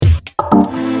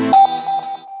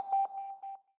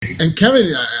And Kevin,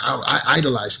 I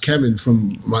idolized Kevin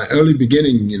from my early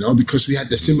beginning, because we had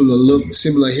the similar look,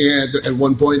 similar hair at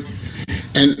one point.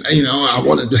 And, I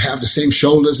wanted to have the same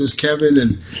shoulders as Kevin.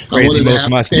 And Crazy, most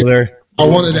muscular. I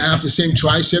wanted to have the same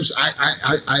triceps.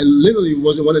 I literally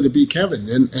wanted to be Kevin.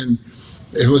 And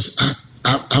it was,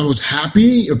 I was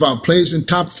happy about placing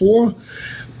top 4.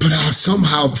 But I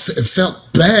somehow felt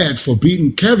bad for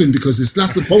beating Kevin because it's not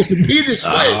supposed to be this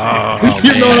way. You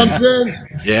know what I'm saying?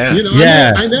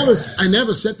 Yeah. I never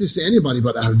said this to anybody,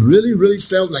 but I really, really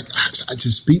felt like I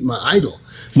just beat my idol.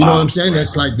 You know what I'm saying?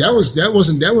 That's like that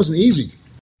wasn't easy.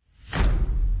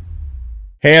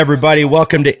 Hey everybody,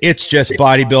 welcome to It's Just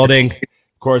Bodybuilding.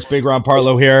 Of course, Big Ron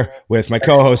Partlow here with my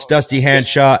co-host Dusty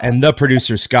Hanshaw and the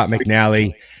producer Scott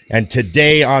McNally. And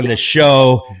today on the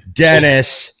show,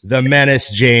 Dennis the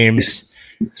Menace James.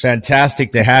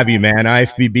 Fantastic to have you, man.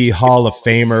 IFBB Hall of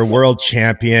Famer, world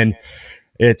champion.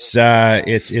 It's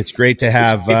great to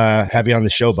have you on the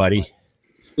show, buddy.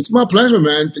 It's my pleasure,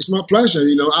 man. It's my pleasure.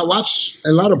 I watch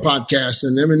a lot of podcasts,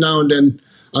 and every now and then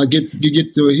I get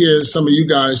to hear some of you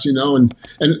guys. And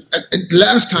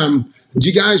last time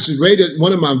you guys rated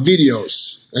one of my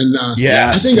videos. And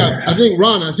yes. I think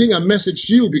Ron, I messaged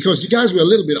you because you guys were a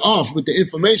little bit off with the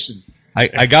information. I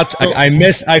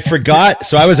forgot.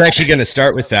 So I was actually going to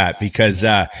start with that because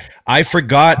I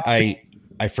forgot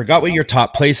what your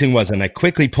top placing was, and I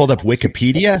quickly pulled up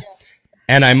Wikipedia,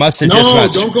 and I must have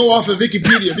don't go off of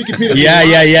Wikipedia.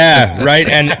 Yeah, right.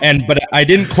 But I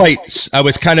didn't quite. I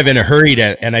was kind of in a hurry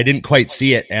and I didn't quite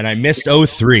see it, and I missed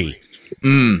 03.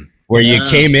 Where you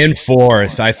came in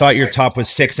 4th. I thought your top was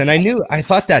 6, and I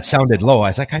thought that sounded low. I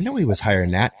was like, I know he was higher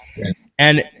than that.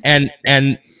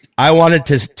 And I wanted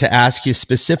to ask you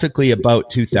specifically about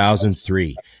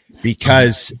 2003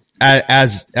 because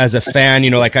as a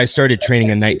fan, like I started training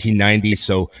in 1990,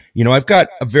 so I've got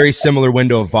a very similar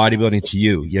window of bodybuilding to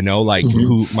you.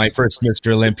 Who my first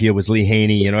Mr. Olympia was Lee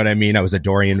Haney. You know what I mean? I was a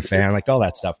Dorian fan, like all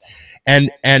that stuff.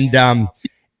 And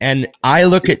I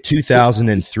look at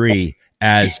 2003.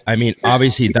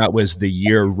 Obviously that was the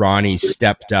year Ronnie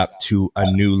stepped up to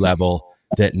a new level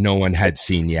that no one had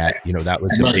seen yet. That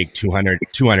was the big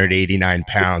 289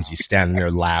 pounds. He's standing there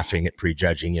laughing at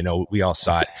prejudging. We all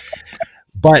saw it.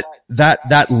 But that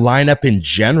lineup in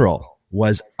general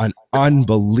was an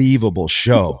unbelievable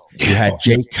show. You had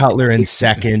Jay Cutler in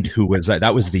second,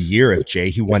 that was the year of Jay.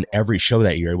 He won every show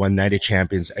that year. He won Night of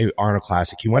Champions, Arnold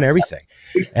Classic. He won everything.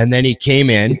 And then he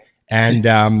came in and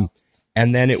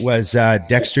then it was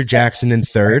Dexter Jackson in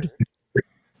 3rd,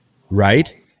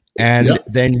 right? And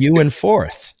then you in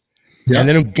 4th. Yep. And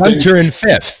then Gunter in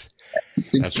 5th.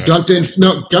 That's right.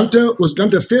 Gunter was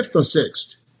 5th or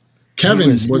 6th?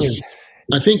 Kevin was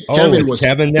Kevin was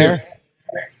Kevin there?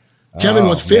 5th. Kevin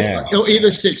was 5th. Oh, either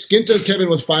 6th. Gunter, Kevin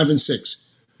was 5 and 6.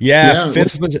 Yeah,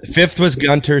 5th was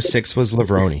Gunter, 6th was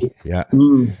Levroni. Yeah.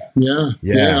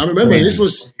 I remember this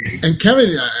was, and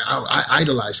Kevin, I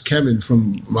idolized Kevin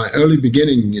from my early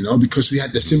beginning, because we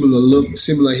had the similar look,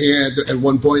 similar hair at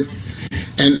one point.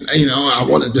 And, I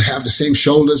wanted to have the same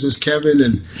shoulders as Kevin,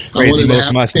 and Crazy,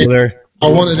 most muscular. I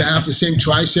wanted to have the same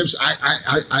triceps.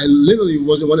 I literally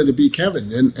wanted to be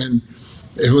Kevin. And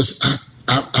it was,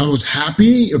 I was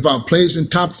happy about placing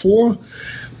top 4.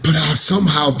 But I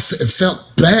somehow felt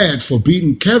bad for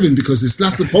beating Kevin because it's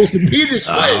not supposed to be this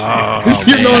way. You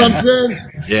know what I'm saying?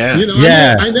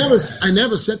 Yeah. I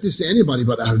never said this to anybody,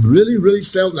 but I really, really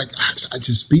felt like I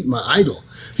just beat my idol.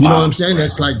 You know what I'm saying?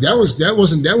 That's like that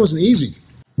wasn't easy.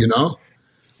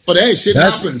 But hey, shit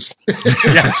happens.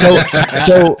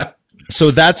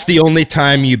 So that's the only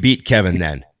time you beat Kevin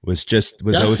then. Was 03,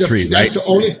 right? That's the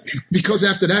only, because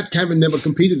after that, Kevin never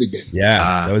competed again.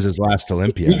 Yeah, that was his last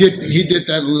Olympia. He did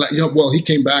that. Well, he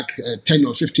came back 10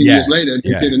 or 15 years later and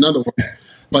he did another one.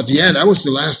 But that was the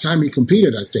last time he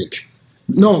competed, I think.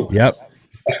 No. Yep.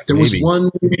 There was one.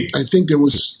 I think there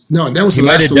was that was he the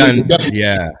last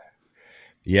Olympia.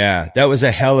 Yeah, that was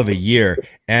a hell of a year,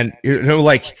 and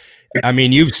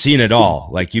you've seen it all.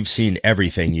 Like you've seen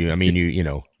everything.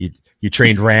 You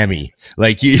trained Ramy,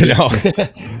 but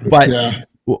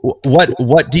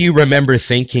what do you remember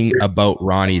thinking about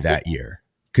Ronnie that year?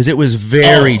 Because it was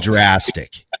very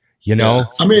drastic, Yeah.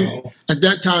 At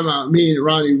that time, me and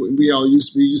Ronnie, we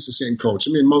used the same coach.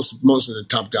 Most of the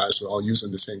top guys were all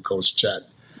using the same coach, Chad.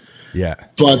 Yeah.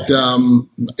 But the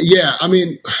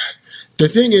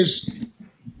thing is,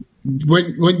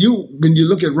 when you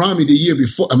look at Ronnie the year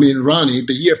before, Ronnie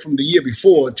the year from the year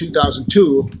before,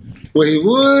 2002, where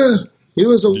he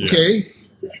was okay.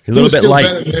 A little bit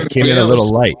light. Came in a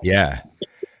little light, yeah.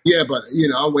 Yeah, but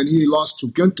when he lost to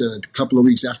Günther a couple of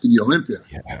weeks after the Olympia.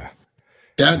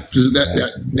 that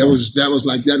was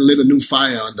like that lit a new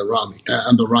fire under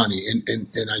Ronnie,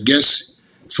 and I guess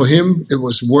for him it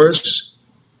was worse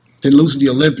than losing the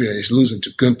Olympia is losing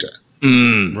to Gunther.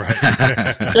 Right.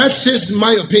 That's just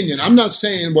my opinion. I'm not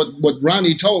saying what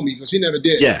Ronnie told me because he never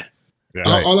did. Yeah.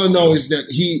 All I know is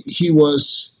that he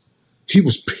was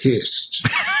pissed.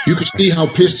 You could see how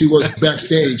pissed he was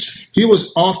backstage. He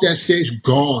was off that stage,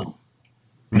 gone.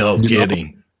 No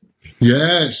kidding.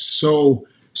 Yes. So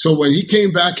when he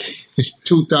came back in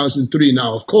 2003,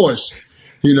 now of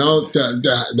course,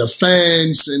 the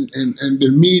fans and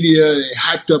the media, they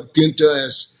hyped up Gunther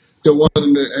as the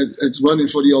one that's running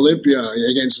for the Olympia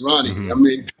against Ronnie. Mm-hmm. I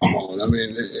mean, come on. I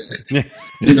mean,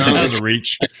 that was a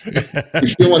reach.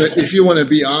 if you want to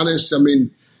be honest,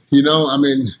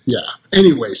 yeah.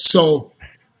 Anyway, so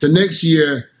the next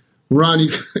year, Ronnie,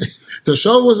 the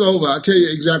show was over. I'll tell you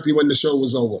exactly when the show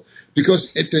was over.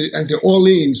 Because at the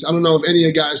Orleans, I don't know if any of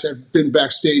you guys have been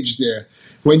backstage there.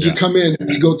 When you come in,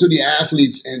 you go to the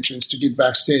athletes entrance to get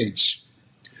backstage.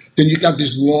 Then you got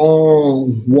this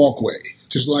long walkway,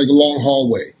 just like a long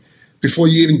hallway, before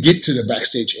you even get to the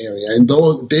backstage area. And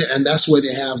that's where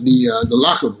they have the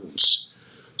locker rooms.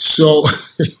 So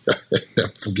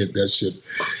forget that shit.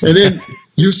 And then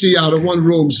you see out of one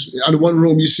room,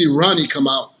 you see Ronnie come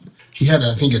out. He had,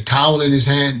 I think, a towel in his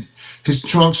hand, his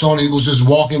trunks on. He was just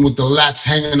walking with the lats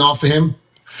hanging off of him.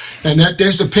 And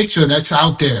there's the picture that's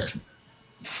out there.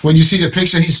 When you see the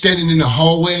picture, he's standing in the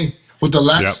hallway with the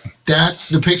lats. Yep. That's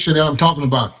the picture that I'm talking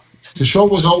about. The show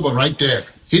was over right there.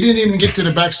 He didn't even get to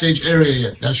the backstage area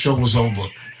yet. That show was over.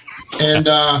 And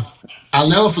I'll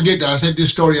never forget that. I said this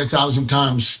story 1,000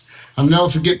 times. I'll never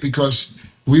forget because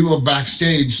we were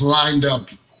backstage lined up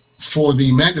for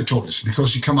the mandatories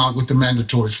because you come out with the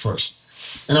mandatories first.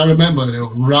 And I remember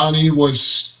Ronnie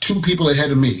was 2 people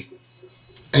ahead of me.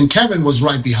 And Kevin was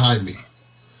right behind me.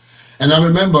 And I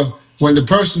remember when the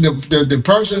person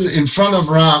in front of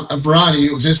Ronnie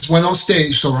just went on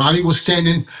stage, so Ronnie was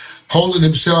standing, holding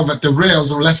himself at the rails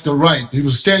from left to right. He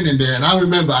was standing there, and I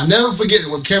remember, I never forget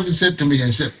what Kevin said to me.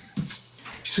 He said,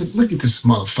 look at this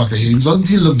motherfucker here. Doesn't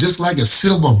he look just like a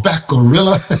silverback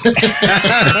gorilla?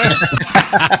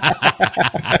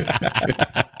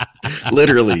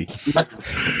 Literally. That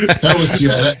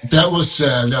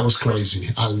was crazy.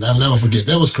 I'll never forget.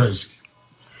 That was crazy.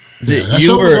 Yeah, that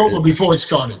show was over before it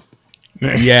started.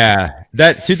 Yeah,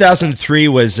 that 2003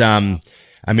 was.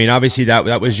 Obviously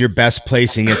that was your best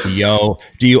placing at the O.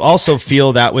 Do you also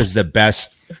feel that was the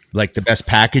best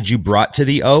package you brought to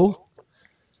the O?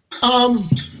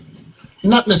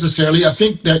 Not necessarily. I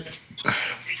think that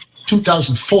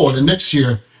 2004, the next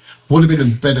year, would have been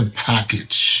a better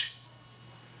package.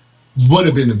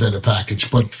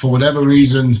 But for whatever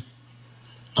reason,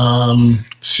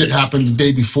 shit happened the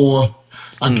day before.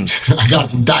 I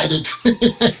got indicted.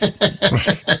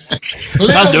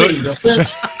 Literally, the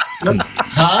feds,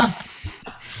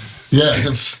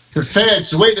 the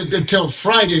feds waited until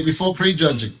Friday before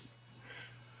prejudging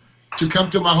to come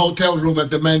to my hotel room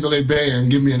at the Mandalay Bay and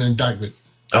give me an indictment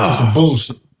for some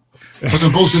bullshit.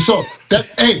 So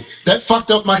that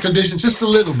fucked up my condition just a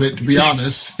little bit, to be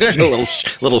honest. A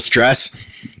little stress.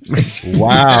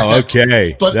 Wow.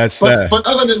 Okay. But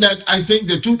other than that, I think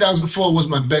that 2004 was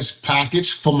my best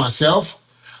package for myself.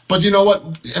 But you know what?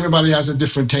 Everybody has a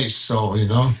different taste, so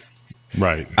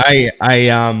Right.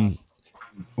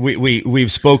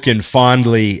 We've spoken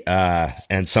fondly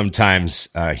and sometimes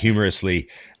humorously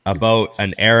about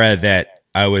an era that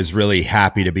I was really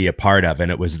happy to be a part of,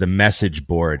 and it was the message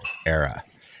board era.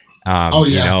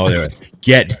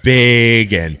 Get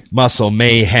Big and Muscle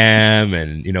Mayhem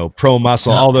and Pro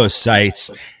Muscle, all those sites.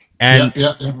 And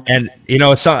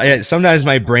sometimes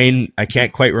my brain, I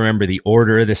can't quite remember the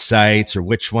order of the sites or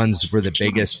which ones were the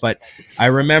biggest, but I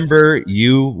remember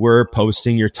you were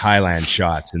posting your Thailand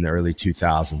shots in the early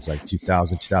 2000s, like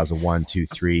 2000, 2001, 2,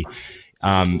 3.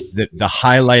 The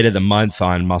highlight of the month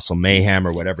on Muscle Mayhem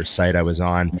or whatever site I was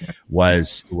on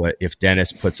was if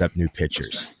Dennis puts up new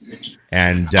pictures.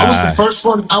 And I was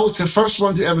the first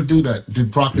one to ever do that.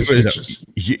 Did Brock's pictures?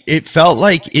 It felt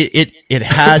like it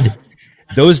had.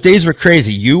 Those days were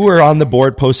crazy. You were on the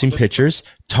board posting pictures.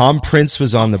 Tom Prince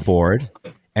was on the board,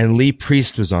 and Lee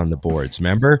Priest was on the boards.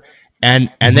 Remember? And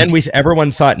then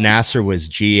everyone thought Nasser was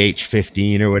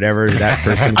GH15 or whatever that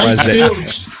person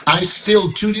was. I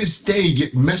still to this day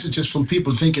get messages from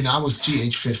people thinking I was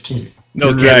GH15.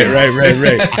 No, right.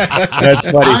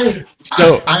 That's funny.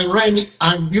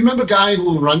 You remember a guy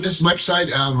who run this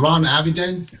website, Ron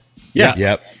Avidan? Yeah.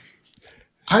 Yep.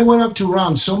 I went up to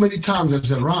Ron so many times. I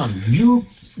said, Ron, you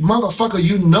motherfucker,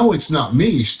 it's not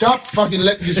me. Stop fucking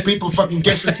letting these people fucking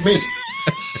guess it's me.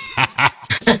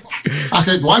 I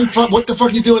said, why? What the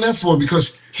fuck are you doing that for?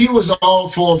 Because he was all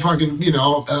for fucking,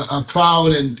 a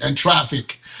crowd and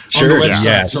traffic on the Sure. website.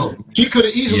 Yes. So he could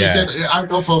have easily Yeah. said, I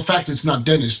know for a fact it's not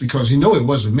Dennis because he knew it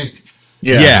wasn't me.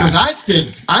 Yeah.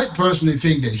 Because I personally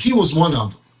think that he was one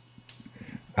of them.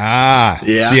 Ah,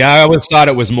 Yeah. See, I always thought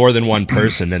it was more than one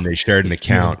person, and they shared an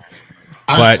account.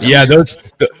 But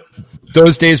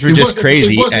those days were just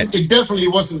crazy. It definitely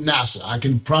wasn't NASA. I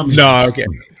can promise you. No, okay.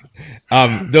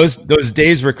 Those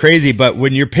days were crazy, but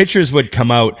when your pictures would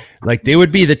come out, like they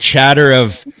would be the chatter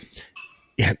of,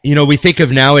 we think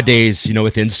of nowadays,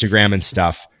 with Instagram and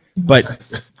stuff, but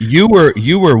you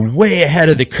were way ahead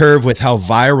of the curve with how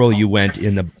viral you went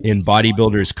in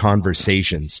bodybuilders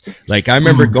conversations. Like I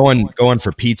remember going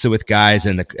for pizza with guys,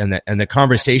 and the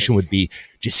conversation would be, "Do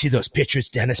you see those pictures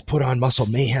Dennis put on Muscle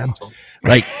Mayhem?"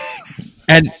 Like,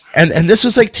 and this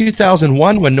was like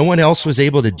 2001 when no one else was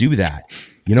able to do that.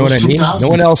 You know what I mean? No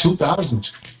one else.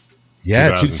 2000.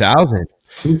 Yeah, 2000.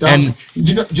 2000. And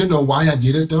you know why I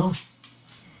did it though?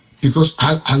 Because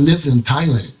I lived in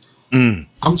Thailand.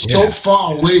 I'm so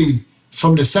far away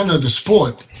from the center of the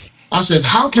sport. I said,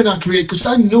 how can I create? Because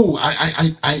I knew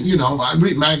I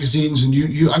read magazines, and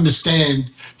you understand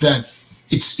that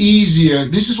it's easier.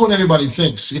 This is what everybody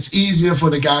thinks. It's easier for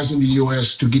the guys in the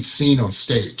US to get seen on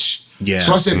stage. Yeah.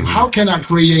 So I said, how can I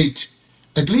create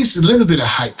at least a little bit of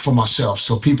hype for myself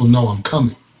so people know I'm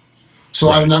coming? So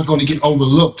I'm not going to get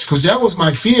overlooked, because that was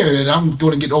my fear, that I'm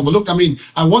going to get overlooked. I mean,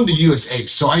 I won the USA,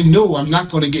 so I knew I'm not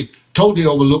going to get totally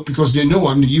overlooked because they know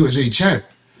I'm the USA champ.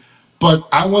 But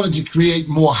I wanted to create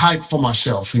more hype for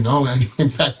myself, And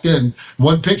back then,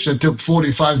 one picture took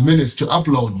 45 minutes to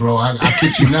upload, bro. I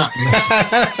kid you not.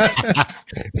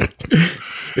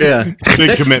 Yeah.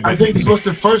 Big commitment. I think this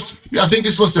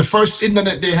was the first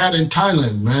internet they had in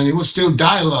Thailand, man. It was still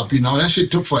dial-up, That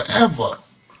shit took forever.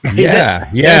 Yeah.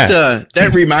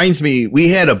 That reminds me, we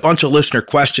had a bunch of listener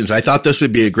questions. I thought this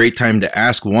would be a great time to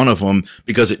ask one of them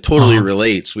because it totally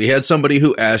relates. We had somebody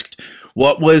who asked,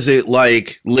 what was it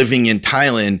like living in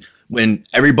Thailand when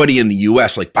everybody in the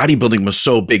US, like bodybuilding was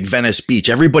so big, Venice Beach,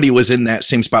 everybody was in that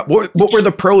same spot. What were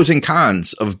the pros and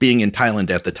cons of being in Thailand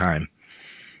at the time?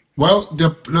 Well,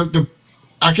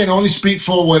 I can only speak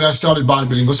for when I started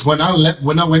bodybuilding, because when I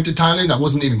went to Thailand, I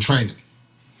wasn't even training.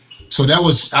 So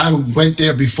I went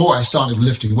there before I started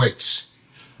lifting weights.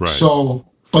 Right. So,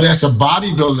 but as a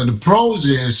bodybuilder, the pros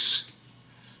is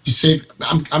you save.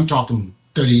 I'm talking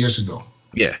 30 years ago.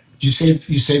 Yeah. You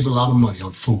save a lot of money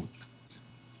on food.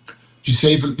 You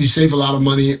save a lot of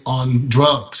money on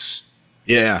drugs.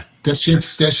 Yeah. That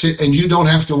shit, and you don't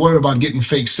have to worry about getting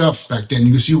fake stuff back then,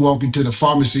 because you walk into the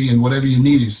pharmacy and whatever you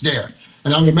need is there.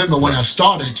 And I remember when I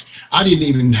started, I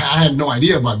had no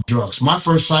idea about drugs. My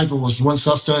first cycle was 1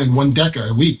 Suster and 1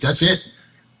 Deca a week. That's it.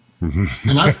 And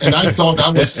I thought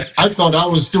I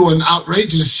was doing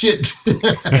outrageous shit.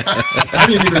 I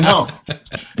didn't even know.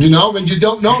 When you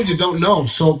don't know, you don't know.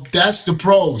 So that's the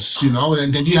pros,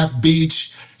 and then you have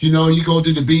beach. You go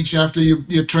to the beach after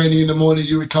your training in the morning,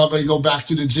 you recover, you go back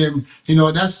to the gym.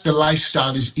 That's the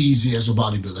lifestyle is easy as a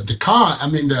bodybuilder. The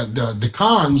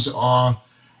cons are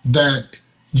that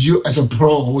you, as a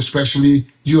pro, especially,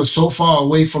 you are so far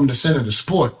away from the center of the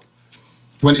sport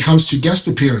when it comes to guest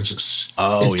appearances.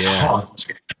 Hard.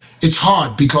 It's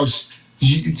hard because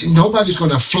nobody's going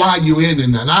to fly you in,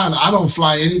 and I don't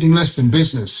fly anything less than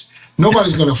business.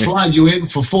 Nobody's going to fly you in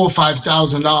for $4,000 or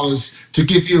 $5,000 to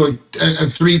give you a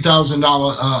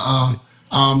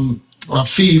 $3,000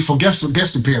 fee for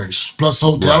guest appearance plus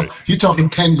hotel. Right. You're talking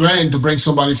 $10,000 to bring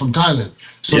somebody from Thailand.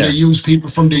 So they use people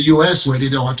from the US where they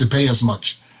don't have to pay as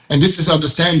much. And this is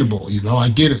understandable, I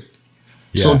get it.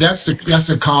 Yeah. So that's a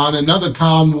con. Another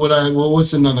con,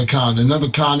 what's another con? Another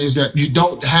con is that you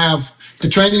don't have the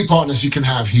training partners you can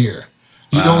have here.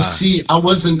 You don't see. I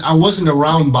wasn't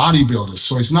around bodybuilders,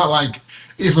 so it's not like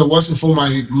if it wasn't for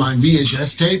my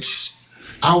VHS tapes,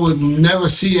 I would never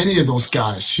see any of those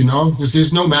guys, because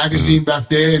there's no magazine back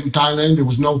there in Thailand. There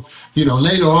was no,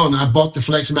 later on I bought the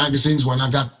Flex magazines when I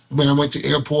went to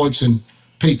airports and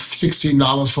paid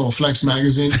 $16 for a Flex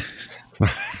magazine.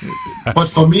 But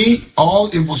for me,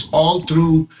 it was all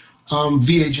through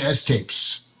VHS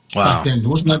tapes. Wow. Back then there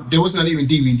was not even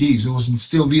DVDs. It was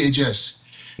still VHS.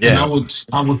 Yeah. And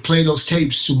I would play those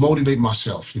tapes to motivate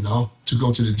myself, to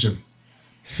go to the gym.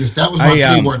 Since that was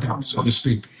my pre-workout, so to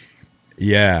speak.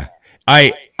 Yeah.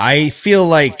 I feel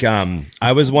like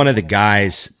I was one of the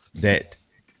guys that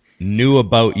knew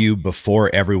about you before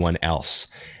everyone else.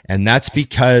 And that's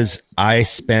because I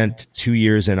spent 2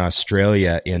 years in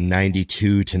Australia in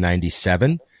 92 to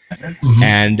 97. Mm-hmm.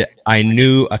 And I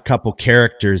knew a couple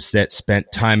characters that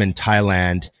spent time in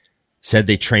Thailand said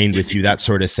they trained with you, that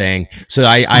sort of thing. So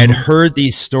I had heard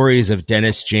these stories of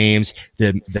Dennis James,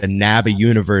 the NABA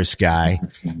Universe guy,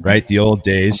 right? The old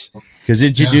days. Because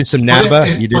did you do some NABA?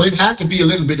 But it had to be a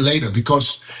little bit later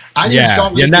because I didn't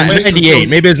start lifting weights 98.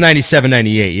 Maybe it was 97,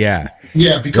 98. Yeah.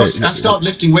 Yeah, because I started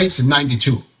lifting weights in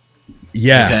 92.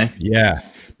 Yeah. Okay. Yeah.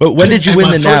 But when did you win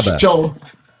the NABA? Show,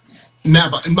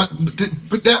 NABA.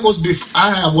 But that was before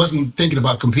I wasn't thinking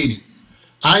about competing.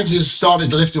 I just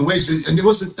started lifting weights, and it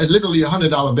was literally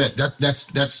 $100 bet.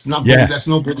 That's not that's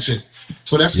no bullshit.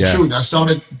 So that's the truth. I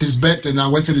started this bet, and I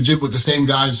went to the gym with the same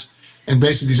guys, and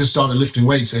basically just started lifting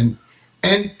weights. And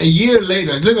a year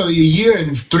later, literally a year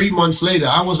and 3 months later,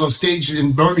 I was on stage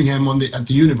in Birmingham at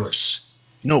the Universe.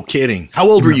 No kidding. How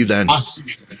old were you then?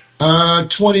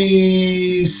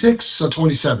 26 or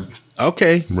 27.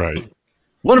 Okay. Right.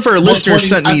 One of our listeners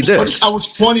sent me this. I was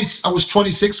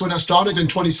 26 when I started and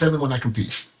 27 when I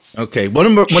competed. Okay. One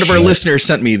of our listeners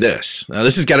sent me this. Now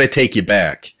this has got to take you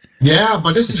back. Yeah,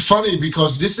 but this is funny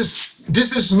because this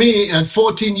is me at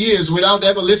 14 years without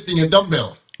ever lifting a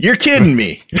dumbbell. You're kidding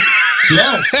me.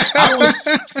 Yes.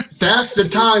 That's the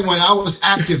time when I was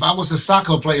active. I was a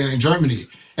soccer player in Germany.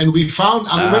 And we found,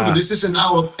 I remember this is in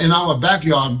our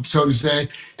backyard, so to say.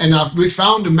 And we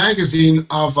found a magazine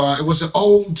of, it was an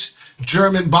old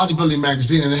German bodybuilding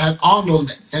magazine, and it had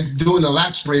Arnold doing a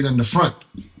lat spread on the front.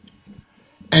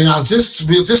 And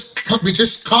we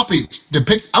just copied the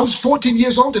pic. I was 14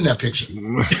 years old in that picture.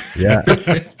 Yeah.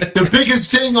 The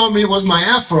biggest thing on me was my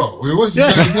afro. It wasn't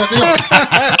nothing else.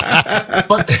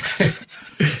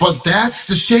 But that's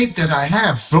the shape that I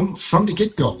have from the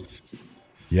get-go.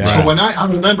 Yeah. So when I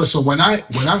remember, when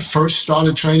I first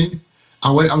started training,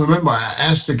 I remember I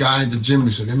asked the guy at the gym. He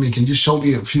said, can you show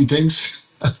me a few things?"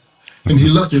 And he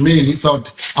looked at me and he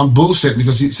thought I'm bullshit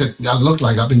because he said I look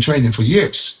like I've been training for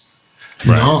years.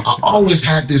 You know, I always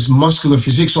had this muscular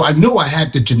physique, so I knew I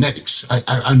had the genetics.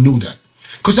 I knew that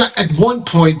because at one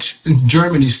point in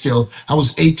Germany, still I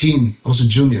was 18. I was a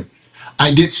junior.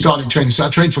 I did start training, so I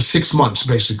trained for 6 months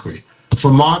basically,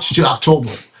 from March to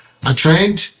October. I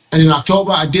trained. And in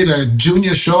October, I did a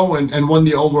junior show and won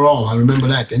the overall. I remember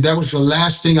that. And that was the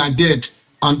last thing I did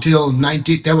until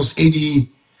 85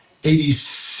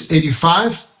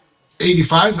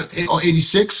 or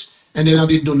 86. And then I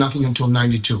didn't do nothing until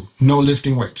 92. No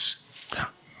lifting weights.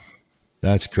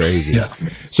 That's crazy. Yeah.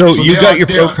 So you got your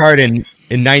pro card in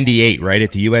 98, right?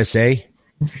 At the USA?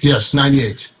 Yes,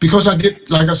 98. Because I did,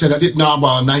 like I said, I did now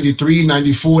about 93,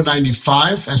 94,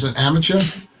 95 as an amateur.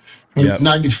 Yep.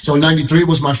 93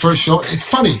 was my first show. It's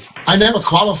funny. I never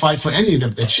qualified for any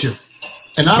of that shit.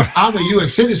 And I'm a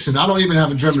U.S. citizen. I don't even have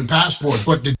a German passport.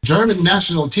 But the German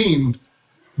national team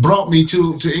brought me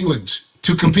to England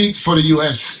to compete for the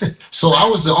U.S. So I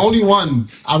was the only one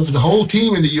out of the whole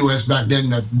team in the U.S. back then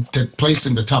that placed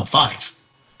in the top 5.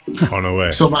 Oh, no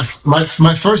way. So my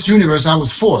first Universe, I was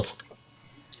 4th.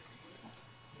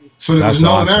 So there was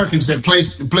no awesome. Americans that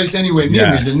placed anywhere near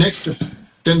me.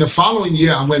 Then the following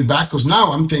year, I went back because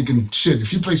now I'm thinking, shit,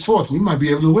 if you place 4th, we might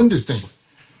be able to win this thing.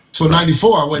 So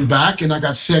 94, I went back and I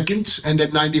got 2nd. And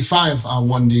then 95, I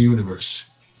won the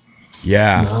Universe.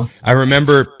 Yeah. You know? I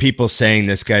remember people saying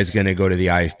this guy's going to go to the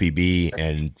IFBB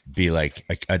and be like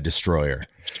a destroyer.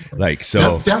 Like,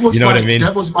 so, that was what I mean?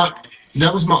 That was my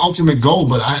ultimate goal.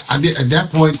 But I did at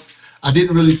that point, I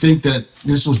didn't really think that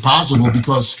this was possible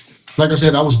because, like I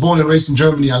said, I was born and raised in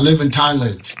Germany. I live in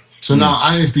Thailand. So now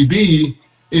IFBB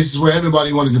is where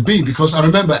everybody wanted to be because I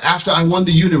remember after I won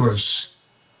the Universe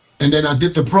and then I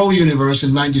did the Pro Universe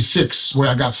in 96 where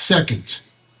I got 2nd.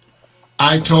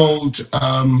 I told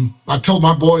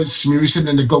my boys, we were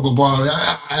sitting in the go-go bar,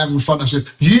 having fun. I said,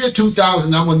 year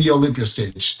 2000, I won the Olympia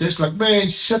stage. They're like, man,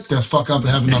 shut the fuck up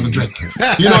and have another drink.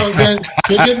 You know what I'm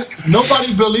saying?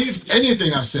 Nobody believed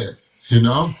anything I said, you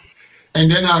know? And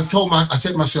then I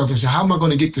said to myself, how am I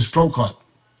going to get this pro card?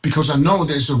 Because I know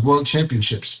there's a world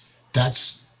championships.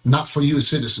 That's not for U.S.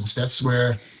 citizens. That's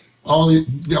where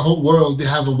the whole world, they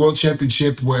have a world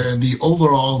championship where the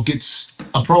overall gets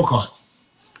a pro card.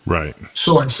 Right.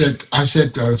 So I said,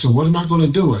 so what am I going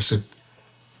to do? I said,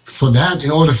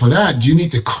 in order for that, you need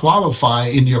to qualify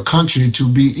in your country to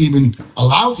be even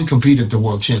allowed to compete at the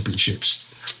world championships.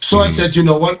 So I said, you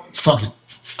know what? Fuck it.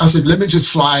 I said, let me just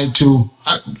fly to,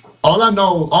 all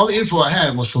the info I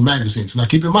had was from magazines. Now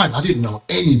keep in mind, I didn't know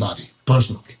anybody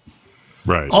personally.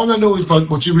 Right. All I know is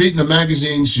what you read in the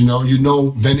magazines, you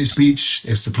know Venice Beach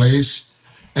is the place.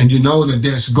 And you know that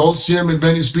there's Gold's Gym in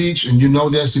Venice Beach, and you know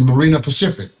there's the Marina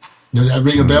Pacific. Does that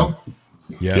ring a bell?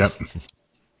 Yep.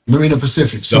 Marina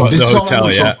Pacific. So this the is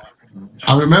hotel, yeah.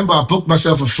 I remember I booked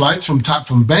myself a flight from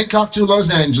Bangkok to Los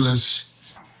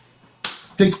Angeles.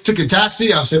 took a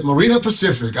taxi. I said Marina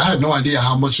Pacific. I had no idea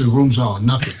how much the rooms are.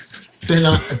 Nothing. Then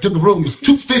I took a room. It was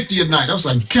 $250 a night. I was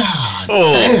like, God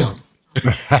damn.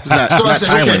 It's not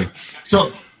Thailand. Okay.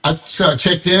 So I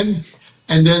checked in,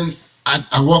 and then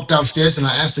I walked downstairs and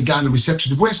I asked the guy in the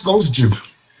reception, "Where's Gold's Gym?"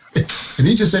 And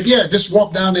he just said, "Yeah, just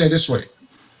walk down there this way.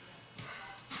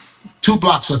 2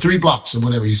 blocks or 3 blocks or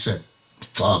whatever he said."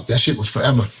 Fuck, that shit was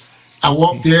forever. I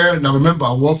walked there, and I remember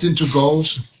I walked into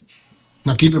Gold's.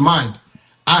 Now keep in mind,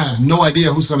 I have no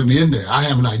idea who's going to be in there.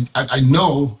 I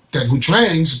know that who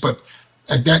trains, but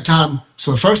at that time,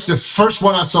 so the first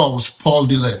one I saw was Paul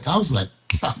Dillett. I was like,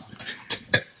 God.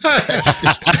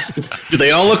 Do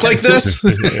they all look like this?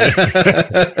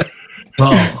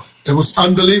 Bro, it was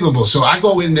unbelievable. So I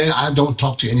go in there, I don't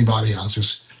talk to anybody else,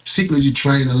 just secretly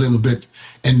train a little bit.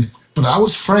 But I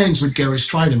was friends with Gary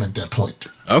Stridham at that point.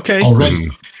 Okay. Already.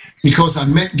 Because I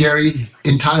met Gary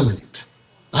in Thailand.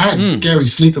 I had Gary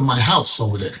sleep in my house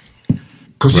over there.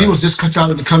 Because he was just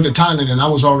trying to come to Thailand, and I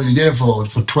was already there for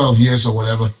 12 years or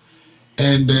whatever.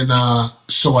 And then,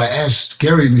 so I asked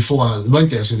Gary before I went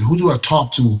there, I said, who do I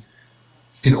talk to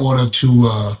in order to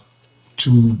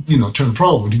turn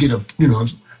pro, to get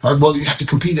well, you have to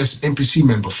compete as an NPC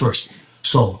member first.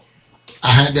 So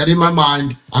I had that in my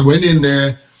mind. I went in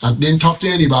there. I didn't talk to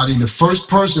anybody. The first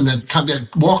person that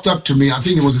walked up to me, I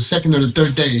think it was the second or the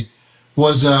third day,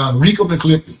 was Rico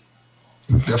McClinton,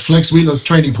 the Flex Wheeler's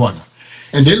training partner.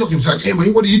 And they looked and said, "Hey,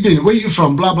 what are you doing? Where are you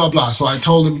from? Blah, blah, blah." So I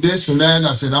told him this and that.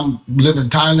 I said, "I'm live in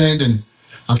Thailand and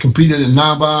I competed in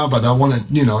Naba, but I want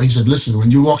to, he said, "Listen, when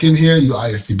you walk in here, you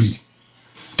IFBB.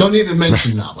 Don't even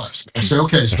mention Naba." I said,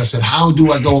 "Okay." So I said, "How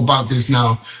do I go about this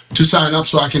now to sign up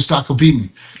so I can start competing?"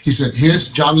 He said, "Here's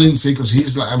John Lindsay," because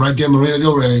he's like right there, Marina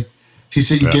Del Rey. He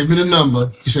said, "He gave me the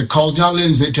number." He said, "Call John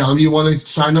Lindsay, tell him you want to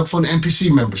sign up for an NPC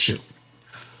membership."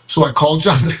 So I called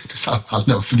John. I'll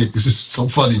never forget. This is so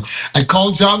funny. I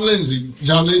called John Lindsay.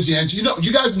 John Lindsay, and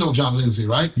you guys know John Lindsay,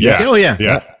 right? Yeah. Oh yeah.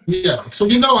 Yeah. So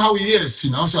you know how he is,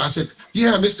 So I said,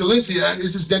 "Yeah, Mr. Lindsay,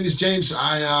 this is Dennis James.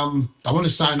 I want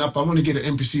to sign up. I want to get an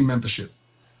NPC membership."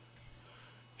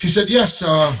 He said, "Yes.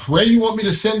 Where you want me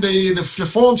to send the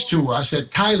forms to?" I said,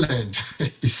 "Thailand."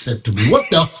 He said to me, "What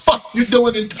the fuck you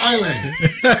doing in Thailand?"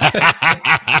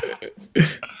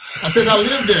 I said, "I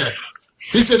live there."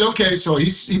 He said, "Okay." So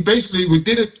he basically, we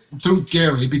did it through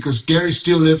Gary because Gary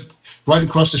still lived right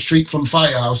across the street from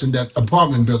Firehouse in that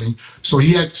apartment building. So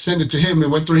he had to send it to him. It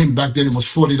went through him. Back then it was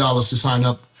 $40 to sign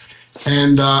up.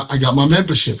 And I got my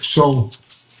membership. So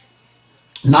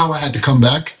now I had to come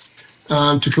back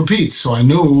to compete. So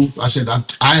I said,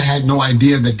 I had no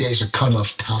idea that there's a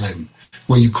cutoff time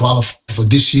where you qualify for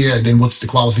this year and then what's the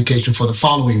qualification for the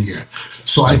following year.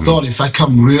 So I thought if I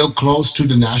come real close to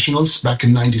the Nationals back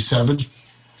in 97,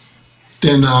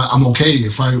 then I'm okay.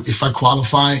 If I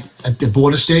qualify at the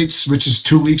border states, which is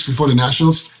 2 weeks before the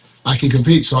Nationals, I can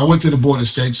compete. So I went to the border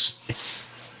states.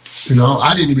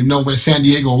 I didn't even know where San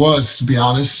Diego was, to be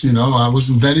honest. I was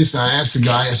in Venice. And I asked the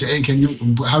guy, I said, "Hey,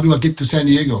 how do I get to San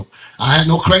Diego?" I had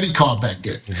no credit card back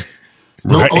then.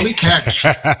 No, only cash.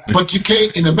 But you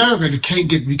can't, in America, you can't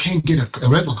get a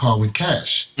rental car with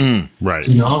cash. Right.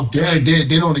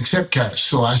 They don't accept cash.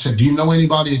 So I said, "Do you know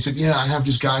anybody?" He said, "Yeah, I have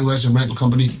this guy who has a rental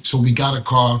company." So we got a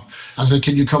car. I said,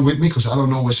 "Can you come with me? Because I don't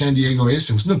know where San Diego is."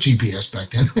 There was no GPS back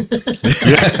then.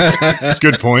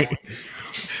 Good point.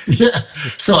 Yeah.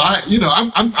 So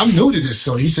I'm new to this.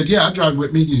 So he said, "Yeah, I'll drive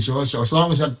with me." So as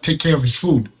long as I take care of his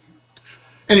food.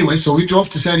 Anyway, so we drove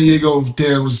to San Diego.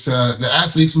 There was the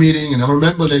athletes meeting, and I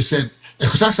remember they said,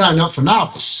 because I signed up for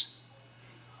novice,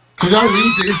 because I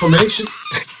read the information.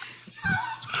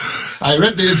 I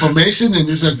read the information, and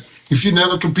it said, if you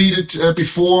never competed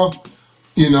before,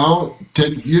 then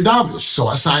you're novice. So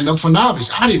I signed up for novice.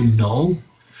 I didn't know.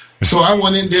 So I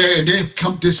went in there, and then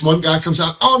this one guy comes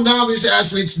out, "Oh, novice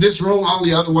athletes, this room, all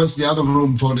the other ones, the other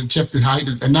room for to check the height,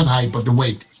 and not height, but the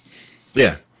weight."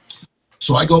 Yeah.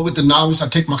 So I go with the novice. I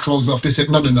take my clothes off. They said,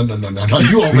 "No,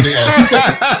 you over there."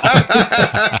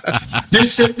 They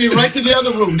sent me right to the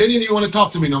other room. They didn't even want to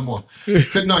talk to me no more.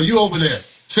 Said, "No, you over there."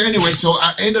 So anyway, so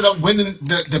I ended up winning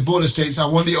the border states. I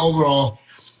won the overall.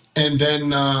 And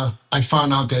then I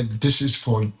found out that this is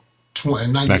for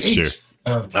 98. Next year.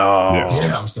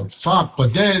 Yeah, I was like, fuck.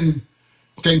 But then,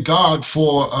 thank God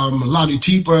for Lonnie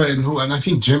Teeper and I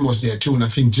think Jim was there too. And I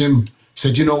think Jim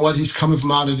said, "You know what? He's coming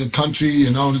from out of the country.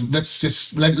 Let's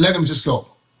just let him just go."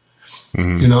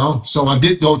 Mm-hmm. So I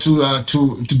did go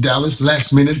to Dallas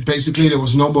last minute. Basically, there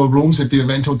was no more rooms at the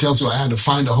event hotel, so I had to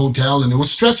find a hotel, and it was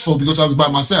stressful because I was by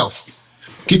myself.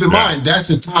 Keep in mind, that's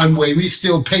the time where we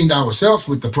still paint ourselves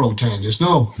with the pro tan. There's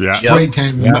no spray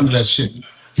tan, none of that shit.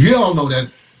 You all know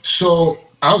that. So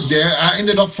I was there. I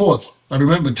ended up fourth. I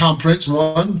remember Tom Prince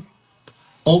won.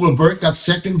 Oliver Burke got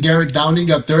second. Garrett Downing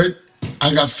got third.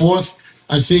 I got fourth.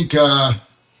 I think, I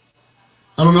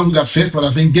don't know who got fifth, but I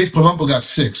think Dave Palumbo got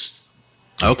sixth.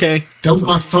 Okay. That was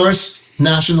my first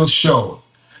national show.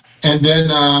 And then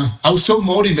I was so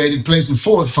motivated placing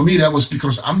fourth. For me, that was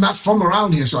because I'm not from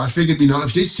around here. So I figured,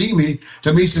 if they see me,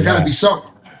 that means there got to be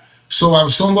something. So I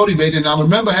was so motivated. And I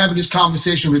remember having this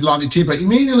conversation with Lonnie Tipa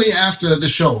immediately after the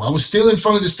show. I was still in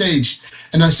front of the stage.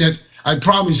 And I said, I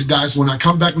promise you guys, when I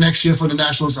come back next year for the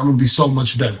Nationals, I'm going to be so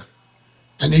much better.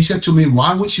 And they said to me,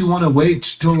 why would you want to wait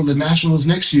till the Nationals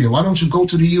next year? Why don't you go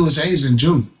to the USAs in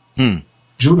June?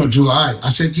 June or July. I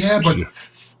said, yeah, but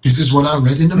this is what I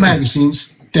read in the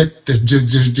magazines, that the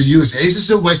USAs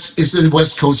is a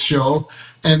West Coast show,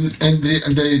 and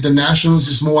the Nationals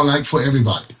is more like for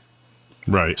everybody.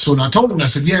 Right. So when I told him, I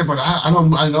said, yeah, but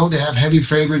I know they have heavy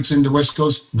favorites in the West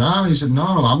Coast. No, he said,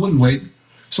 no, I wouldn't wait.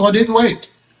 So I didn't wait.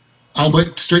 I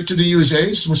went straight to the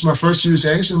USAs. It was my first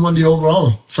USAs and won the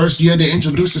overall. First year they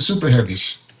introduced the super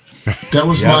heavies. That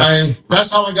was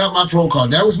that's how I got my pro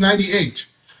card. That was 98.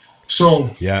 So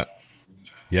yeah.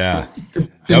 The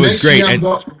That was great.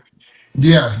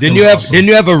 Didn't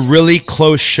you have a really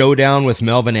close showdown with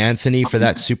Melvin Anthony for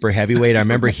that super heavyweight? I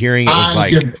remember hearing it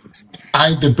was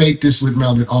I debate this with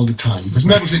Melvin all the time because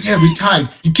Melvin said, yeah, we tied.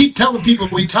 You keep telling people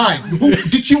we tied.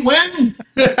 Did you win?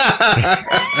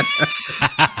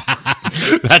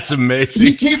 That's amazing.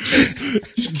 He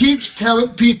keeps telling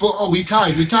people, oh, we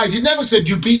tied. He never said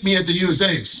you beat me at the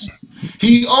USAs.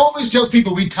 He always tells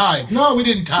people we tied. No, we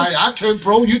didn't tie. I turned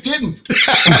pro. You didn't.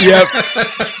 Yep.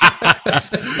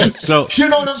 So you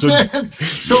know what I'm saying?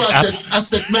 So I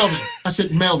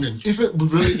said, Melvin, if it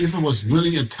was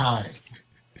really a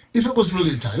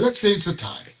tie, let's say it's a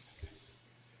tie.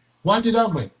 Why did I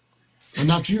win, and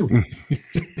not you?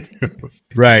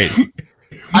 Right.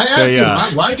 I asked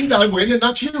him, why did I win and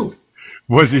not you?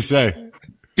 What does he say?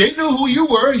 They knew who you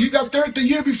were. You got third the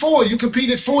year before. You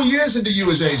competed 4 years in the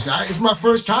USAs. It's my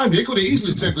first time. They could have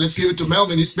easily said, let's give it to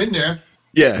Melvin. He's been there.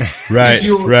 Yeah. Right.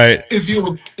 If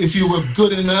you were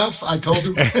good enough, I told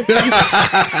him.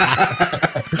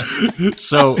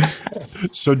 So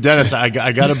Dennis, I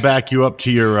got to back you up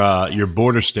to your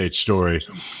border state story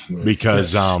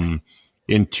because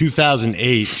in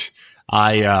 2008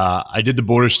 I did the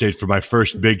border state for my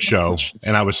first big show,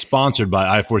 and I was sponsored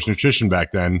by iForce Nutrition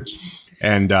back then,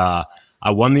 and I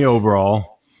won the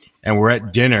overall, and we're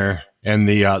at dinner, and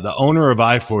the owner of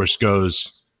iForce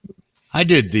goes, I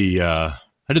did the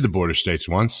border states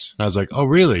once. And I was like, oh,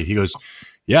 really? He goes,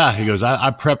 yeah. He goes,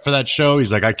 I prepped for that show.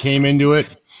 He's like, I came into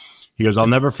it. He goes, I'll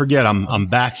never forget. I'm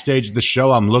backstage at the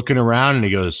show. I'm looking around, and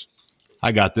he goes,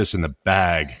 I got this in the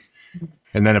bag.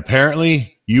 And then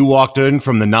apparently you walked in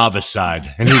from the novice side,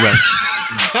 and he went,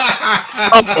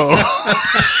 uh-oh.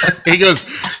 He goes,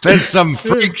 then some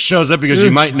freak shows up because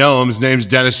you might know him. His name's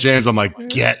Dennis James. I'm like,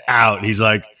 get out. He's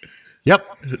like, yep.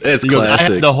 It's classic.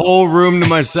 I had the whole room to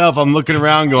myself. I'm looking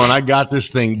around going, I got this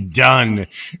thing done.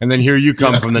 And then here you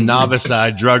come from the novice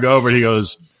side, drug over. He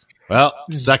goes, well,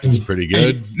 second's pretty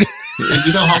good. And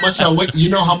you know how much I weigh? You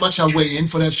know how much I weigh in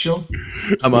for that show?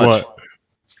 How much? What?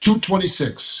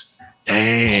 226.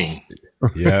 Dang.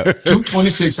 Yeah.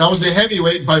 226. I was the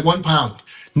heavyweight by 1 pound.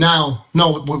 Now,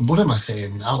 no, what am I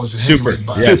saying? I was a heavyweight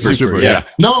by Super. Yeah.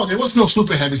 No, there was no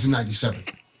super heavies in 97.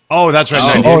 Oh, that's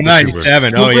right. Oh,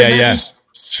 97. Oh, yeah.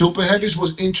 Super heavies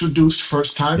was introduced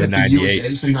first time at the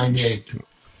USAs in 98.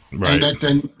 Right.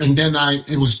 And then I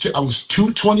was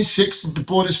 226 at the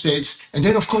border states, and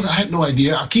then of course I had no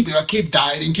idea. I keep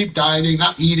dieting,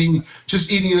 not eating,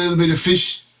 just eating a little bit of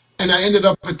fish, and I ended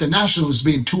up at the Nationals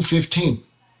being 215.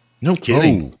 No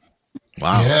kidding. Oh.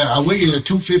 Wow. Yeah, I weighed in at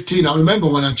 215. I remember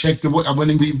when I checked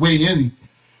when we weigh in,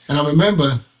 and I remember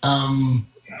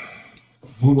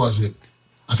who was it?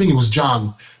 I think it was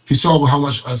John. He saw how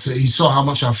much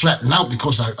I flattened out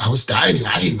because I was dieting.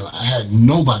 I didn't know. I had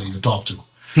nobody to talk to.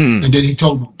 And then he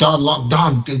told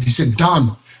Don, he said,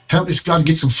 Don, help this guy to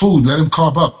get some food. Let him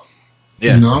carb up.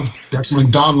 Yeah. You know, that's when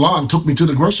Don Long took me to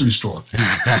the grocery store.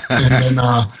 And then,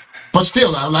 but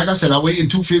still, like I said, I weighed in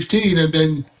 215, and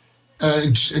then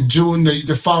in June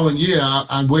the following year,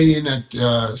 I weighed in at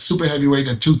super heavyweight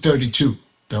at 232.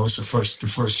 That was the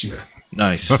first year.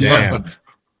 Nice. Damn.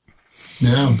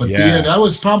 Yeah, but that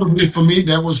was probably for me.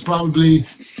 That was probably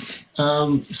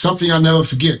something I'll never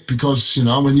forget, because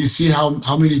when you see how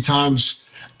many times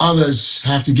others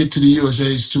have to get to the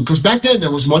USAs too, because back then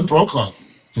there was one pro card.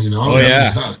 Oh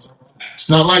yeah. It's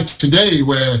not like today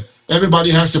where everybody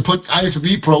has to put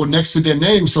IFBB Pro next to their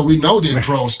name so we know they're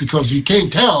pros, because you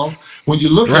can't tell when you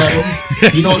look at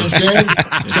them. You know what I'm saying?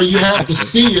 So you have to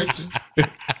see it.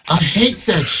 I hate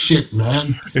that shit,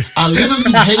 man. I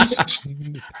literally hate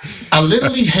it. I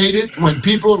literally hate it when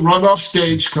people run off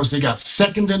stage because they got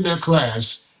second in their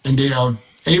class and they are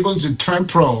able to turn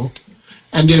pro,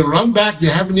 and they run back. They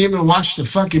haven't even washed the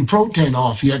fucking protein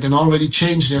off yet and already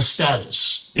changed their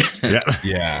status.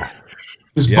 Yeah.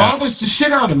 This bothers the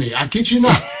shit out of me. I kid you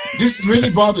not. This really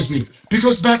bothers me.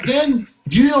 Because back then,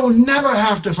 you don't never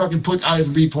have to fucking put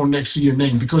IFB Pro next to your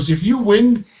name. Because if you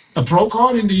win a pro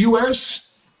card in the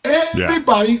US,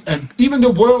 everybody, and even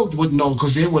the world would know,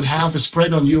 because they would have a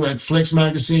spread on you at Flex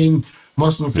Magazine,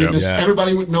 Muscle and Fitness.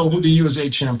 Everybody would know who the USA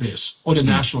champ is, or the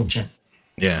national champ.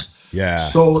 Yeah.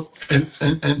 So, and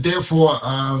therefore,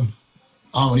 I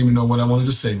don't even know what I wanted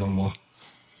to say no more.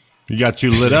 You got too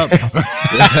lit up.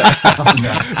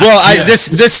 Well,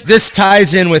 this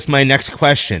ties in with my next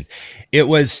question. It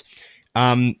was,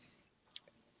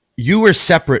 you were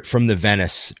separate from the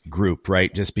Venice group,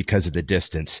 right? Just because of the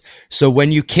distance. So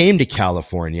when you came to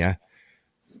California,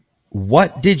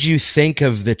 what did you think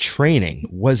of the training?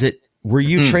 Were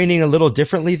you training a little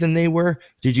differently than they were?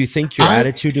 Did you think your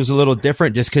attitude was a little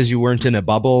different just because you weren't in a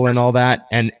bubble and all that?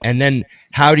 And then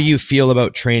how do you feel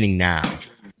about training now?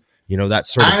 You know, that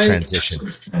sort of transition.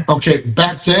 Okay,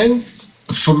 back then,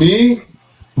 for me,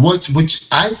 which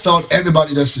I thought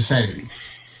everybody does the same.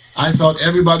 I thought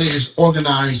everybody is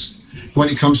organized when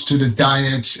it comes to the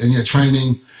diets and your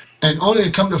training. And only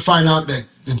to come to find out that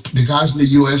the guys in the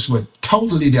US were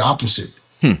totally the opposite.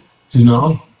 You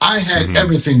know, I had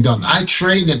everything done. I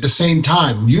trained at the same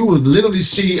time. You would literally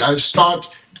see I start,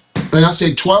 when I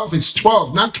say 12, it's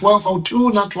 12, not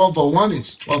 12:02, not 12:01,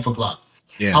 it's 12 o'clock.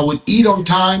 Yeah. I would eat on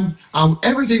time.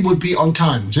 Everything would be on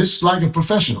time, just like a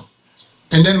professional.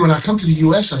 And then when I come to the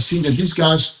US, I see that these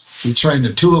guys we train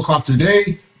at 2 o'clock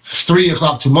today, 3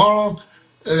 o'clock tomorrow,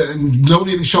 don't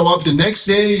even show up the next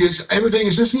day. Everything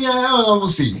is just, we'll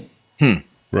see.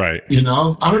 Right. You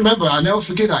know, I remember, I never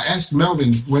forget, I asked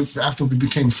Melvin after we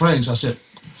became friends, I said,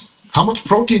 how much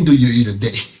protein do you eat a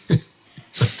day?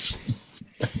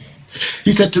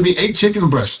 He said to me, 8 chicken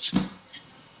breasts.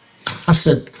 I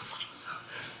said,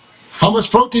 how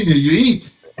much protein do you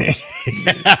eat?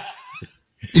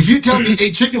 If you tell me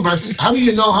 8 chicken breasts, how do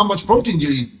you know how much protein you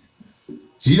eat?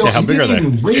 He didn't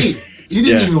even weigh. He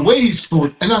didn't even weigh his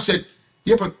food. And I said,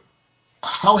 yeah, but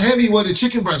how heavy were the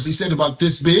chicken breasts? He said, about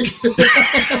this big.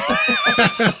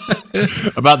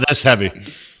 About this heavy.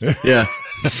 Yeah.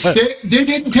 They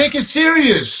didn't take it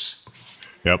serious.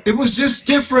 Yep. It was just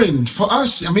different for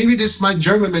us. Maybe this is my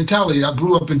German mentality. I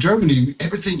grew up in Germany.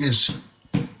 Everything is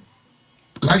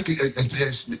like,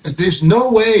 there's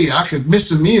no way I could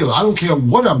miss a meal. I don't care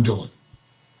what I'm doing.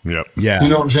 Yep. Yeah. You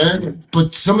know what I'm saying?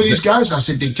 But some of these guys, I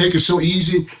said, they take it so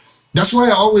easy. That's why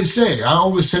I always said,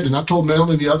 and I told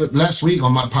Melvin last week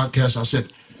on my podcast,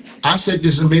 I said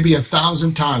this maybe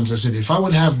 1,000 times. I said, if I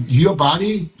would have your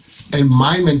body and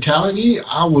my mentality,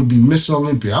 I would be Mr.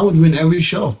 Olympia. I would win every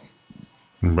show.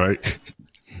 Right.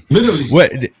 Literally.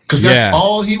 Because that's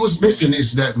all he was missing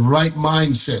is that right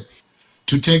mindset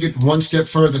to take it one step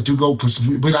further, to go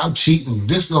without cheating,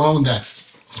 this alone, that.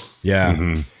 Yeah.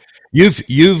 Mm-hmm.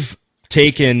 You've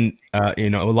taken a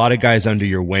lot of guys under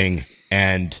your wing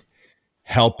and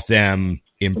help them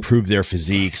improve their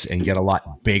physiques and get a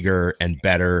lot bigger and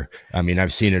better. I mean,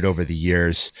 I've seen it over the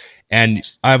years, and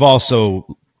I've also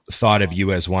thought of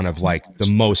you as one of like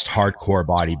the most hardcore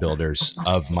bodybuilders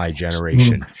of my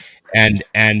generation. And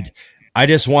I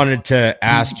just wanted to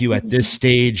ask you, at this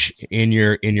stage in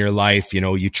your life,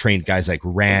 you trained guys like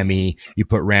Ramy, you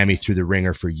put Ramy through the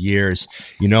ringer for years,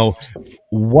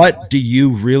 what do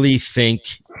you really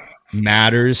think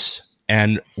matters?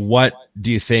 And what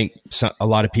do you think a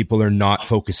lot of people are not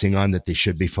focusing on that they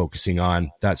should be focusing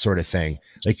on, that sort of thing?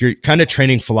 Like your kind of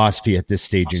training philosophy at this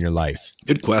stage in your life.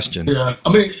 Good question. Yeah.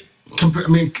 I mean,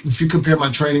 if you compare my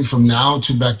training from now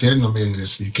to back then,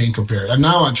 you can't compare it. And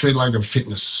now I train like a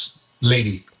fitness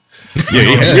lady.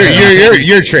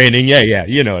 You're training. Yeah.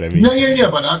 You know what I mean? Yeah.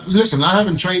 But listen, I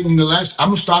haven't trained in I'm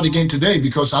going to start again today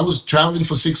because I was traveling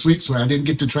for 6 weeks where I didn't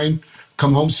get to train,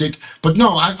 come home sick. But no,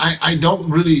 I don't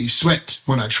really sweat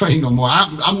when I train no more.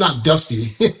 I'm not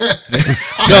Dusty.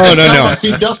 No. I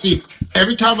see Dusty.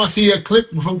 Every time I see a clip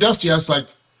from Dusty, I was like,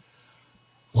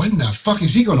 when the fuck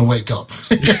is he going to wake up?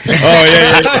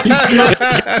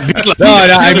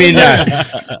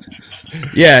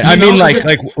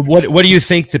 What do you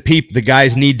think the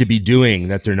guys need to be doing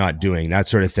that they're not doing? That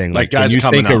sort of thing. Like guys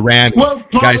coming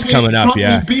up. Guys coming up,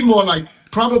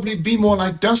 Probably be more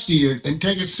like Dusty and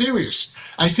take it serious.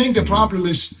 I think the problem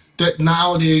is that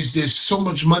nowadays there's so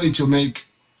much money to make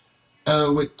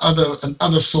with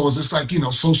other sources like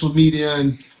social media,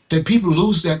 and that people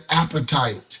lose that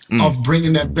appetite of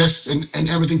bringing that best and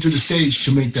everything to the stage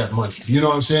to make that money. You know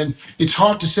what I'm saying? It's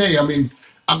hard to say. I mean,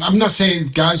 I'm not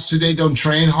saying guys today don't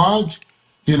train hard.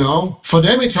 For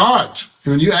them it's hard.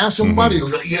 When you ask somebody,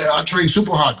 yeah, I train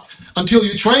super hard. Until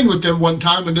you train with them one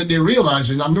time, and then they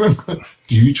realize it. I remember,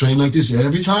 do you train like this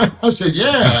every time? I said,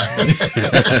 yeah.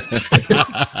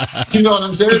 You know what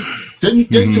I'm saying?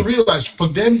 Then you realize, for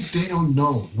them, they don't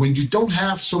know. When you don't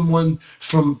have someone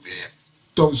from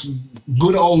those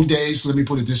good old days, let me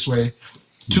put it this way,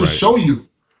 to show you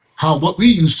what we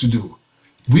used to do.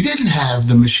 We didn't have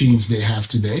the machines they have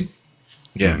today.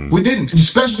 Yeah. We didn't,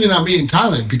 especially not me in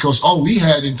Thailand, because all we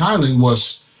had in Thailand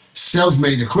was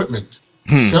self-made equipment.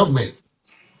 Self-made.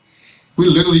 We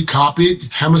literally copied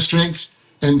hammer strength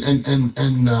and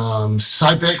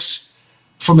Cybex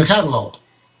from the catalog.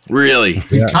 Really?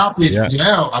 We copied. Yeah.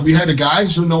 We had the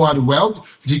guys who know how to weld.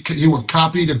 He would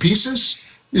copy the pieces.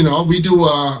 We do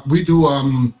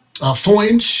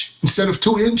 4-inch instead of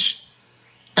 2-inch.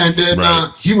 And then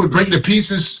he would bring the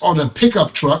pieces on a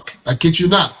pickup truck. I kid you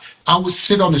not. I would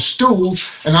sit on a stool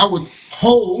and I would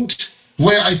hold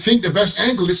where I think the best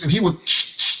angle is, and he would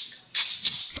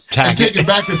and take it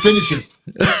back and finish it.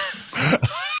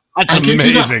 That's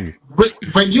amazing.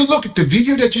 When you look at the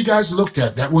video that you guys looked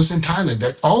at, that was in Thailand.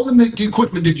 That all the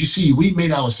equipment that you see, we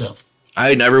made ourselves.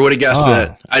 I never would have guessed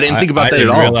that. I didn't think about that at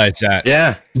all. I didn't realize that.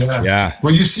 Yeah.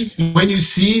 When you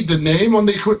see the name on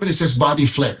the equipment, it says Body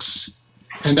Flex.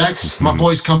 And that's my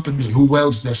boy's company who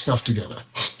welds their stuff together.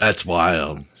 That's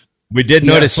wild. We did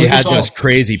notice you had those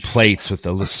crazy plates with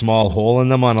the small hole in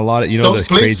them on a lot of, those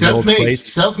crazy old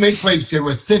plates. Self-made plates, they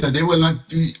were thinner. They were like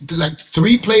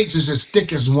 3 plates is as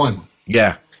thick as one.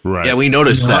 Yeah. Right. Yeah, we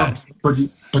noticed that. But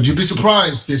you'd be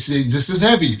surprised. This is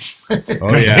heavy.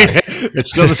 Oh, yeah. It's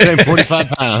still the same 45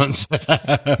 pounds.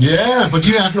 Yeah, but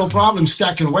you have no problem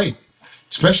stacking weight.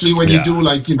 Especially when you do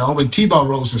with T-bar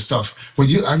rows and stuff. When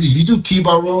you do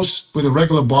T-bar rows with a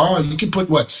regular bar, you can put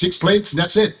 6 plates, and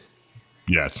that's it.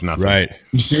 Yeah, it's nothing. Right.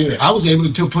 You see, I was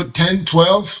able to put 10,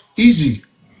 12, easy.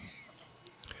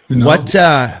 Who's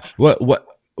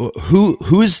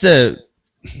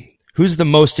the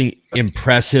most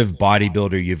impressive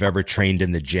bodybuilder you've ever trained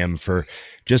in the gym for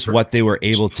just what they were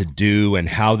able to do and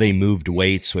how they moved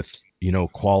weights with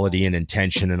quality and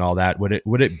intention and all that?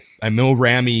 I know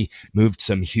Ramy moved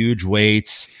some huge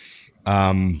weights.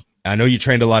 I know you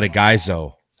trained a lot of guys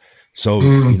though. So,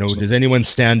 does anyone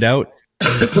stand out?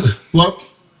 Well,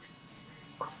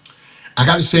 I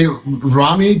got to say,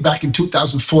 Ramy back in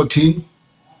 2014,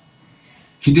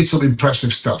 he did some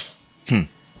impressive stuff.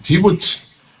 He would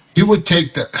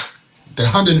take the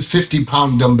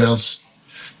 150-pound dumbbells,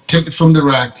 take it from the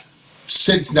rack,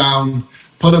 sit down,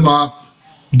 put them up,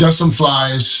 does some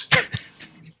flies,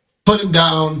 put them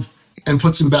down, and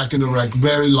puts them back in the rack.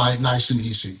 Very light, nice and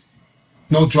easy.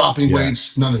 No dropping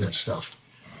weights, none of that stuff.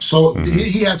 So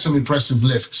he had some impressive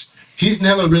lifts. He's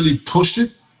never really pushed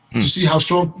it to see how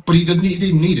strong, but he didn't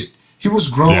need it. He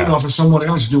was growing off of someone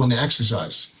else doing the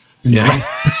exercise.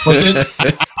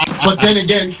 But then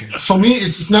again, for me,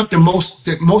 it's not the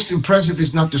most impressive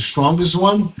is not the strongest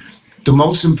one. The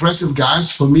most impressive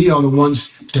guys for me are the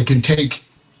ones that can take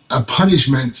a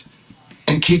punishment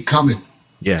and keep coming.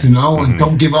 And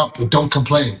don't give up and don't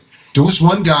complain. There was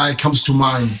one guy comes to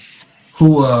mind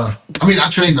who, I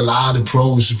trained a lot of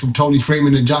pros, from Tony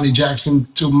Freeman and Johnny Jackson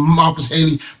to Marcus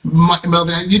Haley,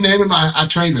 Melvin, you name him, I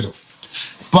trained with him.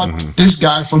 But this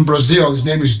guy from Brazil, his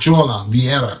name is Jolan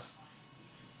Vieira.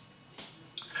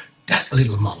 That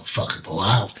little motherfucker, boy,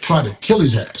 I tried to kill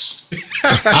his ass.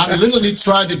 I literally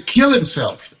tried to kill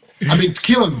himself.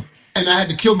 Kill him. And I had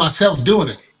to kill myself doing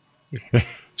it.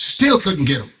 Still couldn't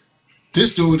get him.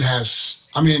 This dude has,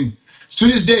 to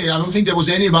this day, I don't think there was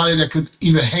anybody that could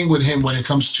even hang with him when it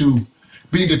comes to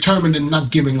being determined and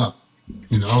not giving up.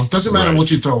 It doesn't matter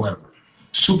what you throw at him.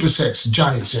 Super sets,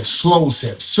 giant sets, slow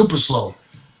sets, super slow.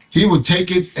 He would take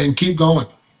it and keep going.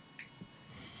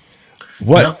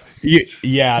 What?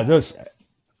 Yeah, those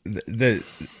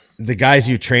the guys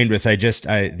you trained with,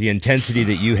 the intensity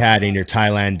that you had in your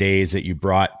Thailand days that you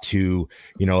brought to,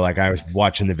 like I was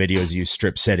watching the videos, you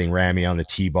strip setting Ramy on the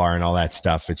T-bar and all that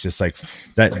stuff. It's just like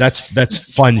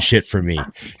that's fun shit for me.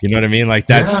 You know what I mean? Like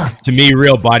that's to me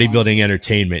real bodybuilding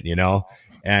entertainment,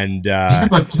 And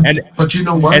but you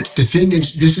know what? The thing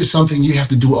is, this is something you have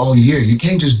to do all year. You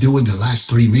can't just do it the last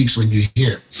 3 weeks when you're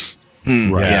here.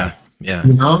 Right. Yeah.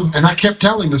 And I kept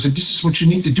telling him, I said, this is what you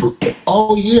need to do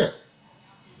all year.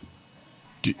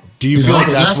 Do you feel like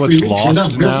the that's last what's 3 weeks, you're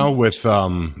lost not now with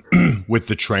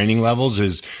the training levels?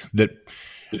 Is that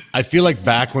I feel like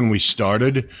back when we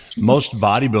started, most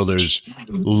bodybuilders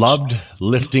loved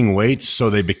lifting weights, so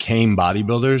they became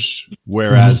bodybuilders.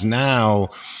 Whereas now,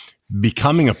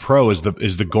 becoming a pro is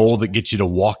the goal that gets you to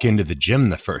walk into the gym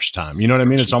the first time. You know what I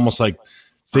mean? It's almost like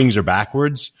things are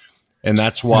backwards, and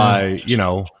that's why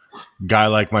guy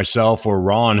like myself or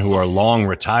Ron, who are long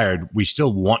retired, we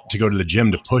still want to go to the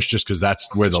gym to push just because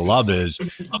that's where the love is.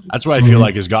 That's what I feel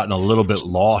like has gotten a little bit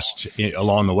lost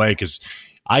along the way, because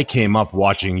I came up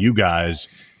watching you guys,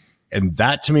 and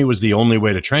that to me was the only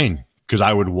way to train, because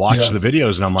I would watch the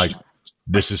videos and I'm like,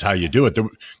 this is how you do it.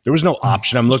 There was no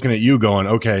option. I'm looking at you going,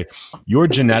 okay, you're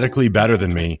genetically better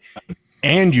than me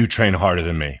and you train harder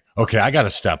than me. Okay, I got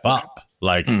to step up.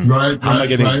 Like, how am I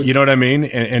getting, you know what I mean?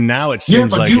 And now it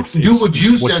seems like you would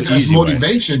use that as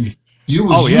motivation. Way. You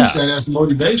would use that as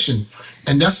motivation.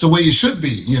 And that's the way it should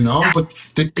be, But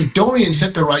Dorian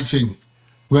said the right thing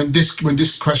when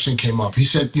this question came up. He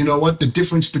said, you know what? The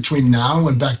difference between now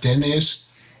and back then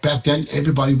is, back then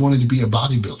everybody wanted to be a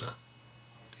bodybuilder.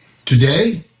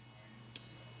 Today,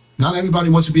 not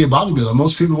everybody wants to be a bodybuilder.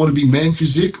 Most people want to be man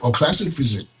physique or classic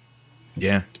physique.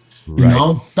 Yeah.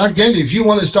 Right. Back then, if you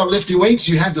want to start lifting weights,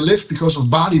 you had to lift because of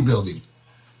bodybuilding.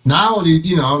 Now,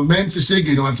 man physique,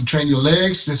 you don't have to train your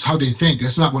legs. That's how they think.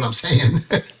 That's not what I'm saying.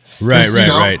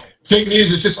 Right. Thing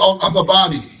is, it's just all upper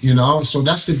body, So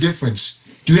that's the difference.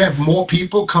 Do you have more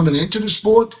people coming into the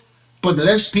sport, but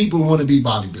less people want to be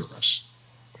bodybuilders?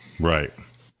 Right.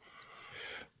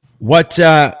 What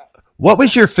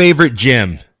was your favorite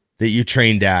gym that you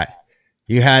trained at?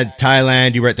 You had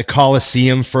Thailand, you were at the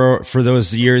Coliseum for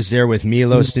those years there with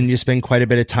Milos. Didn't you spend quite a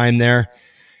bit of time there?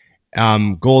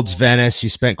 Gold's Venice, you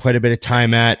spent quite a bit of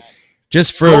time at.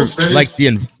 Just for Gold's Venice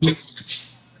in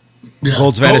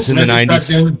the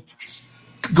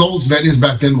 90s. Gold's Venice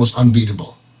back then was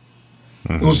unbeatable.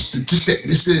 It was just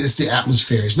it's the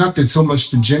atmosphere. It's not that so much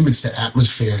the gym, it's the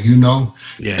atmosphere,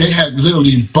 Yeah. They had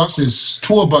literally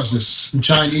tour buses,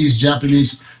 Chinese,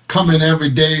 Japanese, come in every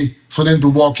day for them to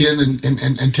walk in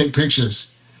and take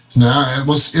pictures. When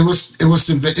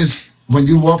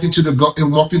you walk into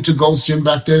Gold's Gym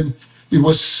back then, it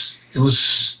was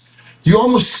you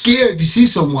almost scared to see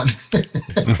someone.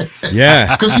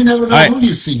 Yeah. Because you never know who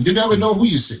you see. You never know who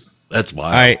you see. That's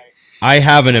wild. I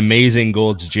have an amazing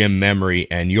Gold's Gym memory,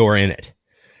 and you're in it.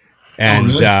 And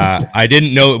really? I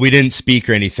didn't know, we didn't speak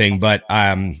or anything, but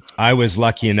I was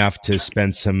lucky enough to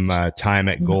spend some time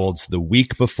at Gold's the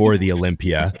week before the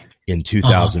Olympia in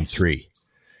 2003.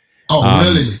 Oh,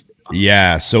 really?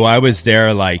 Yeah. So I was there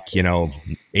 8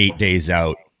 days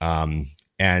out.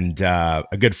 And a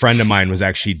good friend of mine was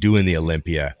actually doing the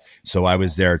Olympia. So I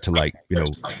was there to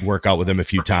work out with him a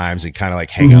few times and kind of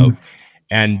hang out.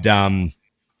 And,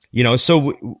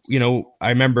 I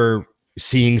remember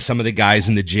seeing some of the guys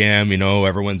in the gym,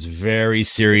 everyone's very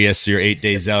serious. You're 8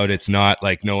 days out. It's not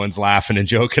like no one's laughing and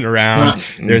joking around.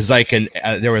 There's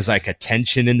there was a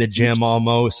tension in the gym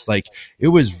almost. It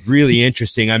was really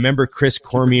interesting. I remember Chris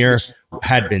Cormier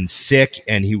had been sick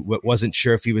and he wasn't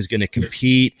sure if he was going to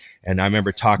compete. And I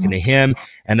remember talking to him.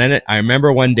 And then I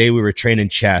remember one day we were training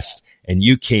chest and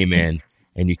you came in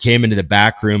and you came into the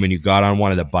back room and you got on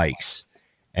one of the bikes.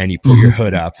 And you put your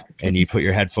hood up and you put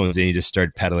your headphones in, you just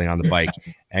started pedaling on the bike.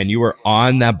 And you were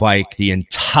on that bike the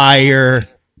entire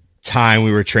time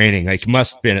we were training. It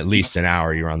must have been at least an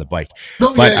hour you were on the bike.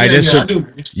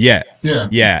 Yeah.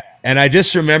 And I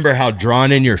just remember how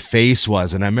drawn in your face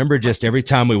was. And I remember just every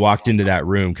time we walked into that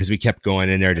room, because we kept going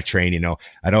in there to train,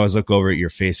 I'd always look over at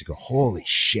your face and go, holy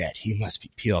shit, he must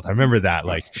be peeled. I remember that.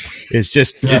 It's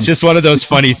just one of those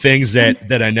funny things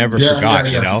that I never forgot,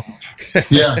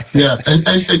 Yeah.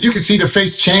 And you can see the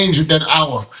face change in that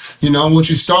hour. Once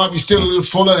you start, you're still a little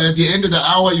fuller. And at the end of the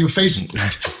hour, your face.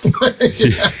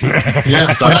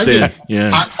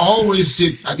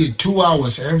 I did 2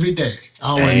 hours every day.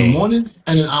 Hour in the morning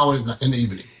and an hour in the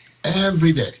evening.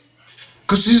 Every day.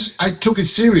 Because I took it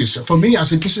serious. For me, I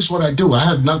said, this is what I do. I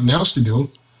have nothing else to do.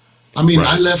 I mean,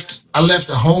 I left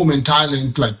a home in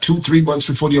Thailand 2-3 months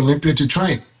before the Olympia to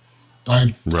train.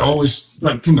 I always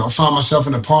found myself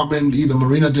in an apartment, either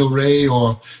Marina del Rey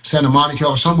or Santa Monica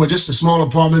or somewhere, just a small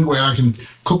apartment where I can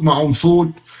cook my own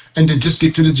food and then just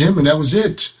get to the gym, and that was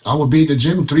it. I would be in the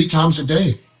gym 3 times a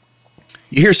day.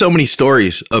 You hear so many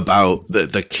stories about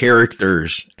the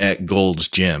characters at Gold's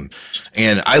Gym.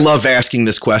 And I love asking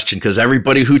this question because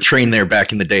everybody who trained there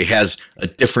back in the day has a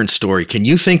different story. Can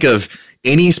you think of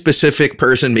any specific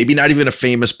person, maybe not even a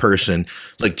famous person,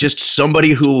 just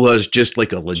somebody who was just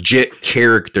a legit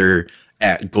character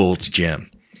at Gold's Gym?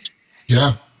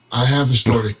 Yeah, I have a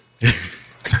story.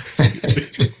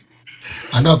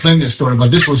 I got plenty of story, but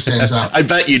this one stands out. I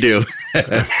bet you do.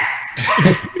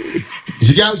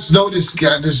 You guys know this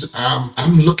guy.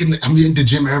 I'm in the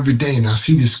gym every day, and I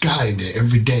see this guy in there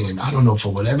every day, and I don't know,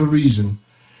 for whatever reason,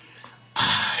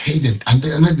 I hate it. I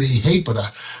didn't hate, but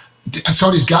I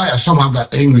saw this guy. I somehow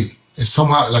got angry. And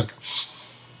somehow like,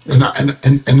 and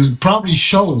it probably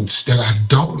shows that I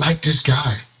don't like this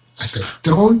guy. I said,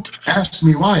 don't ask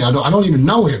me why. I don't even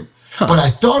know him, but I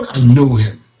thought I knew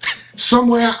him.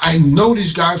 Somewhere I know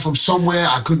this guy from somewhere.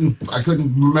 I couldn't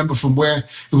remember from where.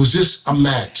 It was just a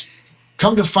match.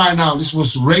 Come to find out, this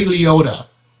was Ray Liotta,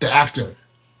 the actor.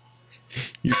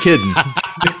 You're kidding.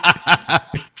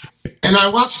 And I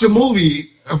watched the movie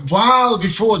a while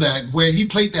before that, where he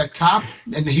played that cop,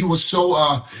 and he was so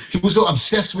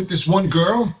obsessed with this one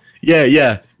girl.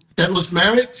 Yeah. That was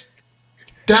married.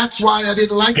 That's why I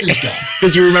didn't like this guy.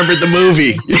 Because you remembered the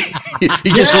movie.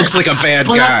 He just looks like a bad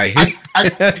guy.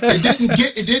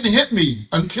 It didn't hit me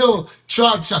until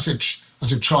Charles. I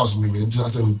said, Charles, man, I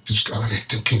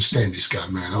can't stand this guy,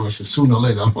 man. I said, sooner or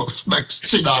later, I'm gonna smack the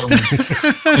shit out of him.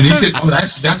 And he said, oh,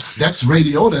 that's Ray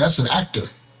Liotta. That's an actor.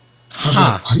 I was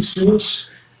like, are you serious?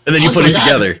 And then you put it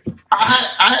together.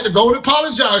 I had to go and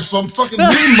apologize for fucking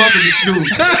mean mugging this dude.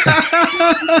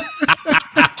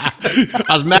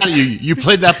 I was mad at you. You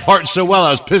played that part so well. I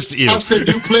was pissed at you. I said,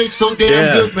 you played so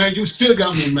damn good, man. You still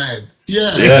got me mad.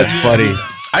 Yeah. That's funny.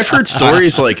 I've heard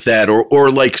stories like that, or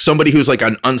like somebody who's like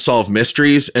on Unsolved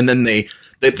Mysteries, and then the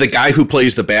guy who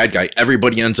plays the bad guy,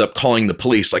 everybody ends up calling the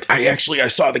police. Like, I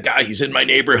saw the guy. He's in my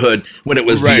neighborhood, when it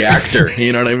was the actor.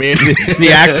 You know what I mean?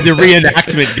 the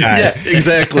reenactment guy. Yeah,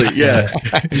 exactly. Yeah.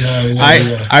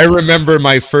 I remember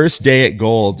my first day at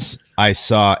Gold's. I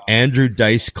saw Andrew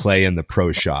Dice Clay in the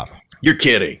pro shop. You're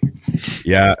kidding.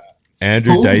 Yeah,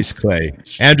 Andrew Dice Clay.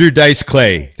 Andrew Dice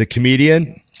Clay, the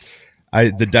comedian.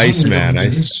 The Dice Man.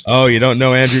 Oh, you don't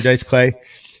know Andrew Dice Clay?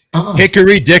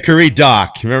 Hickory Dickory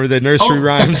Dock. Remember the nursery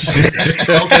rhymes? There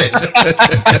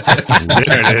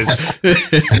it is.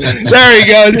 There he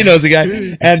goes. He knows the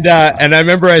guy. And I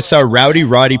remember I saw Rowdy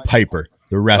Roddy Piper,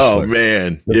 the wrestler. Oh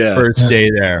man, the first day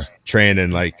there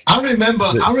training. Like I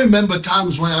remember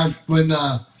times when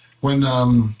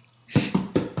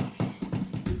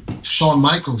Shawn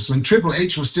Michaels, when Triple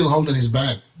H was still holding his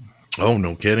bag. Oh,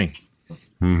 no kidding.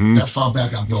 Mm-hmm. That far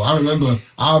back I go. I remember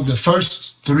the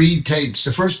first two tapes,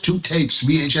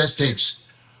 VHS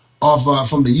tapes of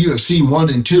from the UFC 1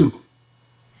 and 2.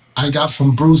 I got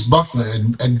from Bruce Butler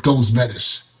at Gold's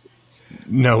Menace.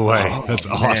 No way. That's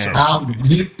awesome.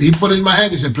 He put it in my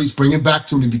hand. He said, please bring it back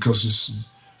to me,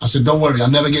 because I said, don't worry, I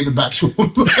never gave it back to him.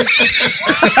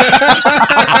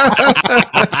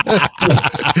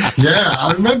 Yeah,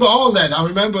 I remember all that. I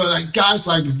remember like guys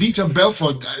like Vitor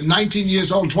Belfort, 19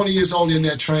 years old, 20 years old in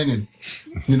there training,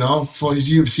 for his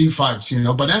UFC fights,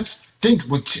 But think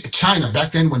with China,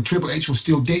 back then when Triple H was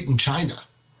still dating China.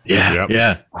 Yeah,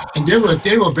 yeah. And they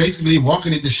were basically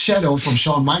walking in the shadow from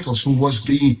Shawn Michaels, who was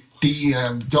the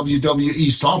WWE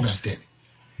star back then.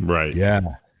 Right. Yeah.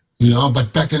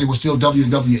 But back then it was still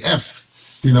WWF.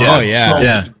 Oh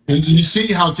yeah. And you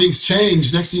see how things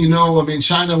change. Next thing you know,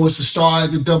 China was the star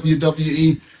at the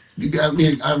WWE.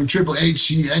 Triple H,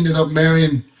 he ended up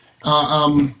marrying,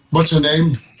 what's her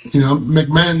name?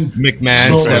 McMahon.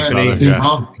 Stephanie.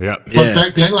 But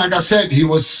back then, like I said, he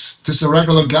was just a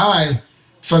regular guy.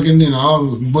 Fucking,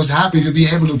 was happy to be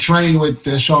able to train with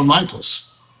Shawn Michaels.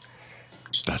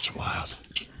 That's wild.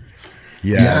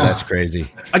 Yeah, that's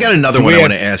crazy. I got another one I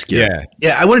want to ask you.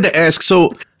 Yeah, I wanted to ask,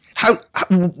 so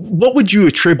what would you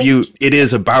attribute it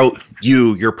is about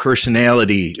you, your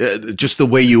personality, just the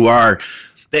way you are,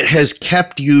 that has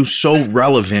kept you so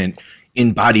relevant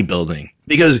in bodybuilding?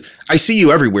 Because I see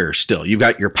you everywhere still. You've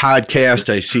got your podcast.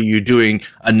 I see you doing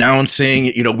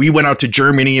announcing. We went out to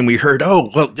Germany and we heard,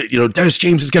 Dennis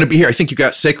James is going to be here. I think you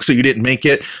got sick, so you didn't make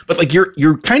it. But like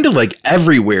you're kind of like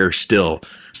everywhere still,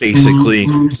 basically.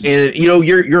 And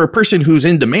you're a person who's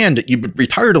in demand. You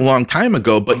retired a long time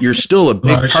ago, but you're still a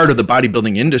big part of the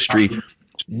bodybuilding industry.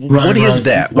 What is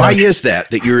that? Why is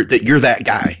that you're that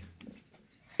guy?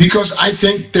 Because I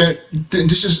think that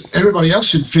this is, everybody else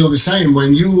should feel the same.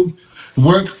 When you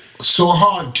work so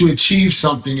hard to achieve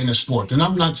something in a sport, and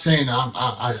I'm not saying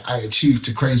I achieved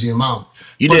a crazy amount.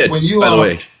 You did, by the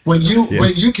way. When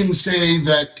you can say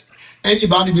that any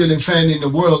bodybuilding fan in the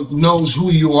world knows who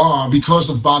you are because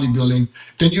of bodybuilding,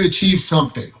 then you achieved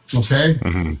something, okay?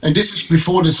 Mm-hmm. And this is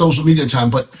before the social media time,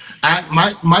 but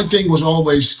my thing was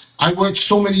always, I worked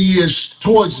so many years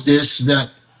towards this that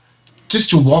just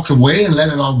to walk away and let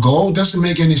it all go doesn't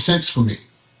make any sense for me.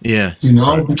 Yeah.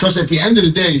 Because at the end of the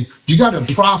day, you got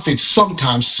to profit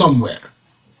sometime, somewhere.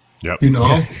 Yep. You know,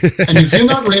 and if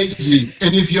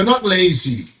you're not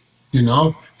lazy, you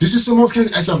know, this is the most,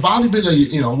 as a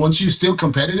bodybuilder, you know, once you're still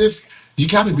competitive, you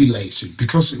got to be lazy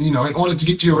because, you know, in order to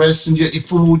get your rest and your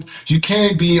food, you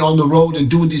can't be on the road and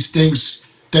doing these things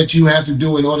that you have to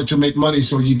do in order to make money.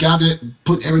 So you got to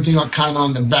put everything on kind of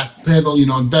on the back pedal, you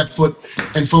know, on back foot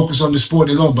and focus on the sport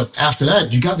alone. But after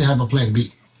that, you got to have a plan B.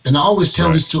 And I always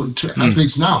tell this to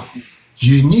athletes now,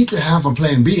 you need to have a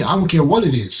plan B. I don't care what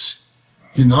it is.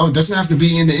 You know, it doesn't have to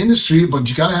be in the industry, but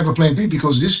you got to have a plan B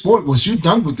because this sport, once you're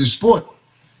done with this sport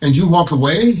and you walk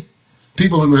away,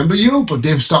 people remember you, but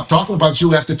they stop talking about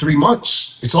you after 3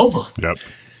 months. It's over. Yep.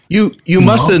 You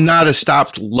must have not have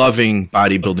stopped loving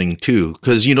bodybuilding too,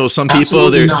 because you know some people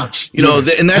Absolutely not. you know, and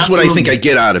that's Absolutely. what I think I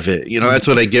get out of it. You know, that's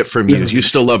what I get from you. Is you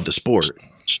still love the sport.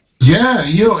 Yeah,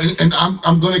 you know, and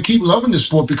I'm going to keep loving the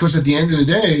sport because at the end of the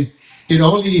day, it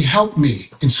only helped me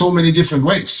in so many different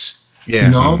ways. Yeah.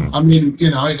 You know, I mean, you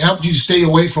know, it helped you stay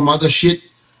away from other shit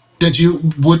that you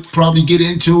would probably get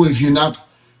into if you're not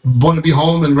want to be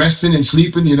home and resting and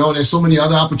sleeping. You know, there's so many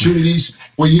other opportunities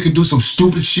where you can do some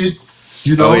stupid shit.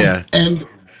 You know, Oh, yeah. and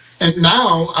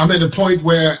now I'm at a point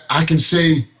where I can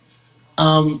say,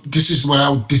 this is what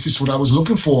I was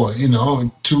looking for. You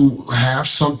know, to have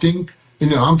something. You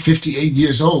know, I'm 58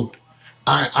 years old.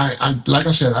 I like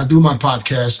I said, I do my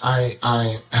podcast. I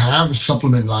have a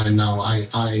supplement line now.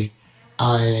 I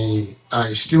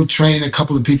still train a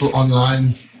couple of people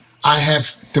online. I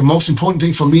have the most important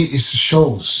thing for me is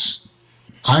shows.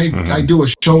 I do a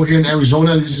show here in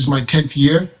Arizona. This is my 10th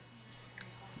year.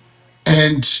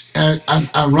 And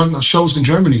I run shows in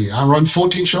Germany. I run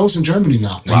 14 shows in Germany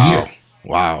now a year.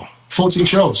 Wow. 14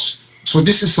 shows. So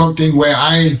this is something where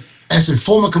I, as a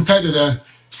former competitor,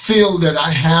 feel that I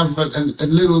have a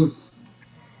little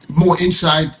more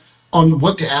insight on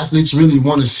what the athletes really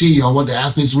want to see or what the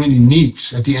athletes really need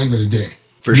at the end of the day.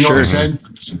 For You know sure. what I'm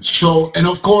saying? So, and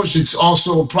of course, it's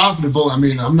also profitable. I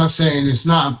mean, I'm not saying it's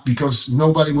not because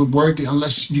nobody would work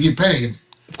unless you get paid.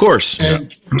 Of course.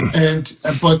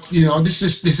 But you know, this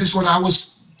is what I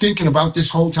was thinking about this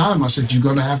whole time. I said, you're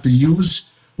gonna have to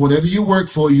use whatever you work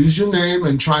for, use your name,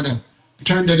 and try to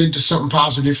turn that into something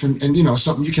positive and you know,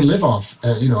 something you can live off.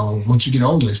 You know, once you get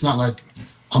older, it's not like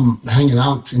I'm hanging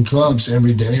out in clubs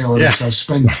every day or I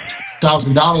spend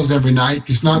 $1,000 every night.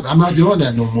 It's not. I'm not doing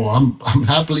that no more. I'm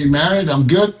happily married. I'm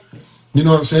good. You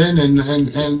know what I'm saying?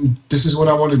 And this is what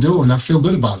I want to do, and I feel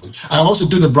good about it. I also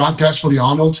do the broadcast for the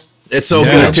Arnold. It's so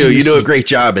good too. You do a great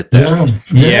job at that.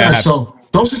 Yeah. So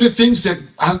those are the things that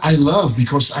I love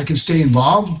because I can stay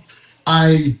involved.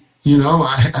 And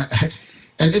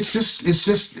it's just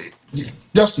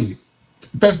Dusty,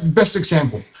 best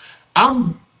example.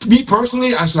 Me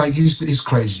personally, I was like, he's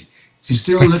crazy. He's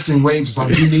still lifting weights, but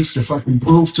he needs to fucking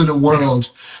prove to the world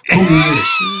who he is.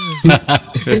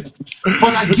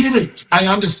 But I get it. I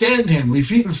understand him. If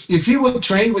he would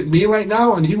train with me right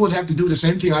now and he would have to do the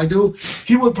same thing I do,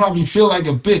 he would probably feel like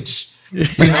a bitch. You know,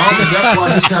 but that's why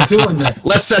he's not doing that.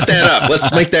 Let's set that up.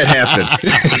 Let's make that happen.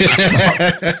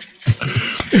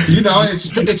 You know,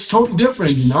 it's totally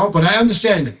different, you know, but I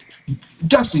understand it.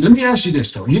 Dusty, let me ask you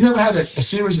this though. You never had a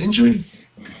serious injury?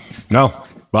 No.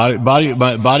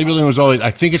 Bodybuilding was always,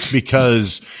 I think it's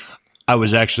because I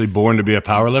was actually born to be a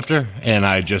power lifter and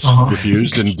I just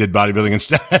refused and did bodybuilding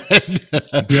instead.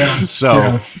 So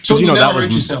you know, never that was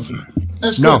hurt yourself.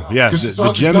 That's no, good. yeah.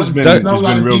 The gym has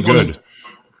been real good.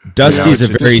 Dusty's a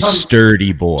very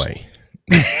sturdy boy.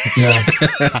 Yeah.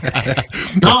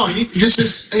 No,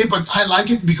 but I like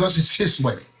it because it's his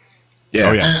way. Yeah.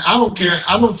 Oh, yeah. And I don't care.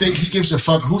 I don't think he gives a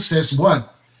fuck who says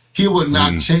what. He would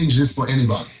not change this for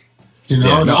anybody. You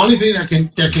know, the only thing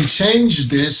that can change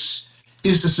this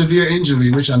is the severe injury,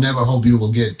 which I never hope you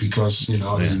will get because, you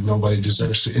know, nobody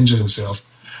deserves to injure himself.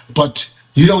 But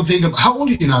you don't think of, how old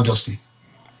are you now, Dusty?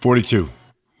 42.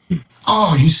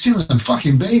 Oh, you're still a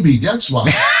fucking baby. That's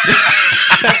why.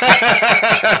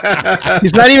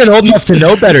 He's not even old enough to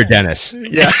know better, Dennis.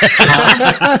 Yeah.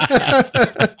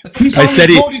 He's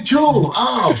only 42.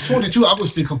 Oh, 42. I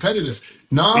was being competitive.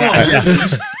 No,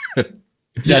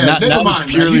 That never was mind.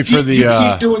 purely for the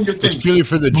keep doing your thing. It's purely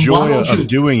for the joy of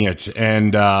doing it.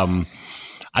 And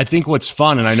I think what's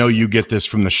fun, and I know you get this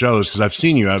from the shows because I've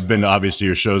seen you. I've been to obviously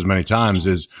your shows many times.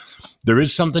 Is there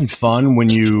is something fun when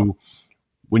you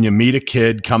meet a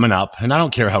kid coming up, and I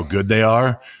don't care how good they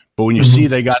are, but when you see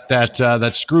they got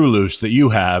that screw loose that you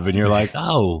have, and you're like,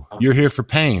 oh, you're here for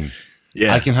pain.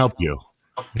 Yeah, I can help you.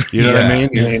 You know what I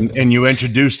mean? And you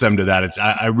introduce them to that.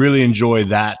 I really enjoy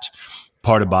that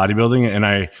part of bodybuilding, and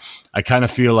I kind of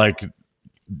feel like,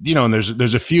 you know, and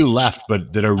there's a few left,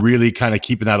 but that are really kind of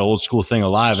keeping that old school thing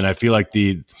alive. And I feel like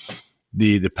the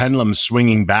the pendulum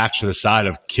swinging back to the side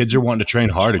of kids are wanting to train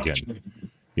hard again.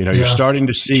 You know, you're starting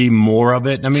to see more of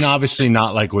it. I mean, obviously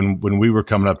not like when we were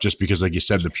coming up, just because, like you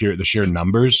said, the sheer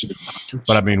numbers.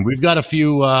 But I mean, we've got a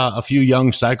few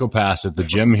young psychopaths at the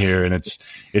gym here, and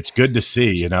it's good to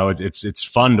see. You know, it's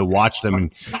fun to watch them,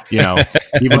 and you know,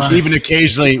 even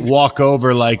occasionally walk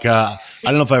over. Like I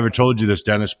don't know if I ever told you this,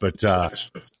 Dennis, but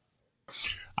the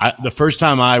first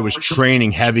time I was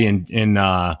training heavy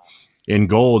in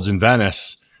Golds in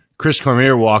Venice, Chris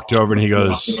Cormier walked over and he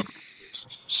goes,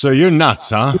 "So you're nuts,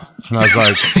 huh?" And I was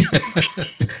like,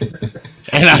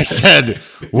 and I said,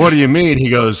 "What do you mean?" He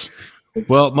goes,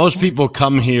 "Well, most people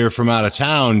come here from out of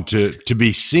town to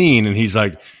be seen." And he's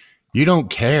like, "You don't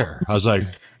care." I was like,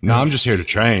 "No, I'm just here to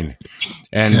train."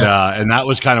 And that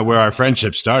was kind of where our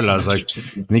friendship started. I was like,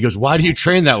 and he goes, "Why do you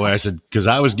train that way?" I said, "Because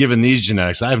I was given these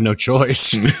genetics. I have no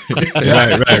choice."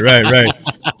 Right.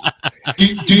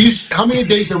 Do you? How many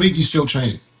days a week you still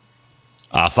train?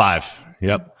 5.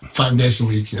 Yep. 5 days a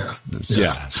week.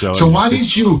 Yeah. So why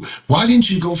didn't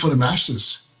you go for the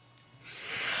Masters?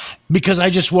 Because I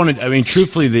just wanted, I mean,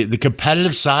 truthfully, the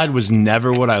competitive side was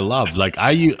never what I loved. Like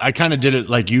I kind of did it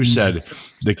like you said.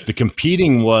 The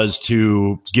competing was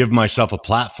to give myself a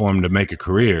platform to make a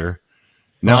career.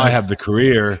 Now I have the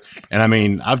career, and I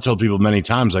mean, I've told people many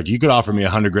times, like, you could offer me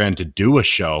 $100,000 to do a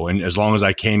show, and as long as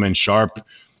I came in sharp,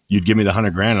 you'd give me the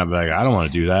 $100,000. I'd be like, I don't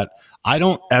want to do that. I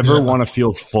don't ever want to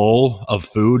feel full of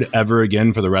food ever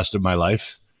again for the rest of my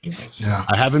life. Yeah.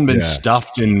 I haven't been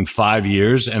stuffed in 5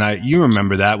 years. And you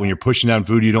remember that when you're pushing down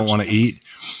food you don't want to eat.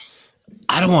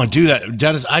 I don't want to do that.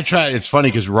 Dennis, it's funny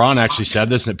because Ron actually said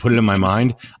this and it put it in my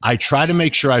mind. I try to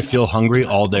make sure I feel hungry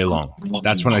all day long.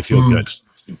 That's when I feel good.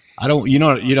 I don't,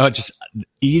 just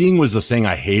eating was the thing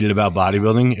I hated about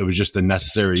bodybuilding. It was just the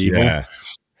necessary evil. Yeah.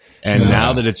 And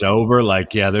now that it's over,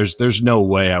 like, there's no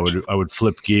way I would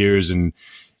flip gears and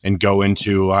go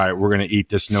into, all right, we're going to eat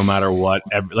this no matter what.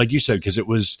 Like you said, because it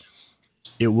was,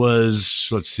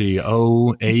 let's see,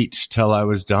 08 till I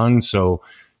was done. So,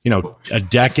 a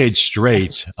decade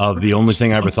straight of the only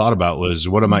thing I ever thought about was,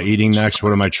 what am I eating next?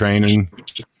 What am I training?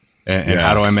 And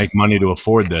how do I make money to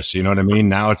afford this? You know what I mean?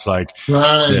 Now it's like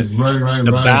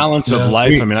the balance of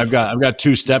life. I mean, I've got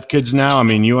 2 stepkids now. I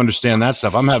mean, you understand that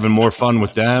stuff. I'm having more fun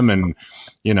with them, and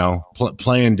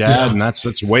playing dad, and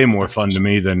that's way more fun to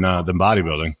me than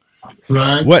bodybuilding.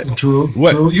 Right. True.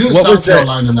 You're in South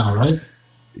Carolina now, right?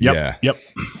 Yep. Yeah. Yep.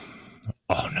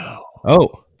 Oh no.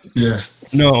 Oh. Yeah.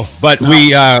 No, but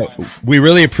we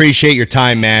really appreciate your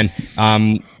time, man.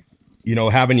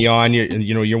 Having you on,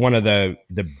 you're one of the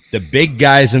big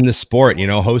guys in the sport,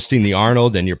 hosting the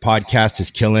Arnold, and your podcast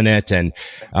is killing it. And,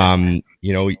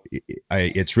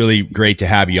 it's really great to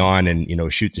have you on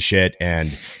and, shoot the shit.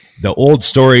 And the old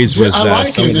stories was I like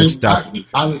some it. of the stuff.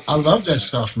 I love that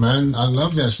stuff, man. I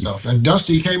love that stuff. And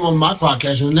Dusty came on my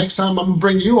podcast, and the next time I'm going to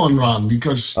bring you on, Ron,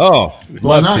 because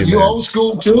why not? You're old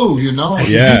school too, Yeah.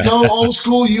 If you know old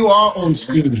school, you are old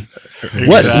school.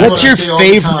 What's your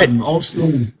favorite? Old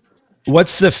school.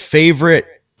 What's the favorite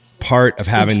part of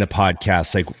having the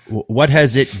podcast? Like, what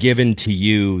has it given to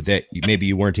you that maybe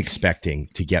you weren't expecting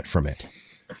to get from it?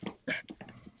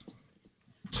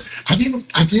 I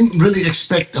didn't really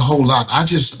expect a whole lot. I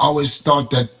just always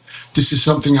thought that this is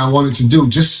something I wanted to do.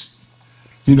 Just,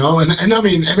 and I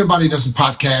mean, everybody does a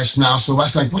podcast now. So I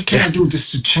was like, what can I do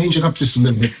just to change it up just a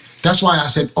little bit? That's why I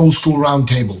said old school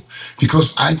roundtable,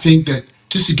 because I think that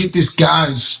just to get these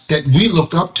guys that we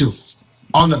looked up to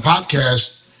on the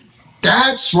podcast,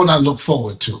 that's what I look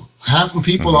forward to. Having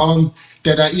people on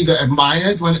that I either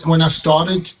admired when I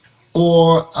started,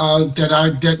 or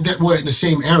that were in the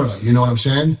same era. You know what I'm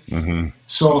saying? Mm-hmm.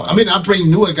 So I mean, I bring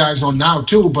newer guys on now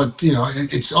too, but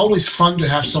it's always fun to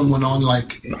have someone on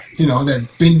like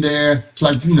that been there,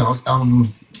 like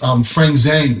Frank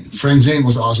Zane. Frank Zane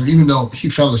was awesome, even though he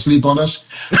fell asleep on us,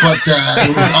 but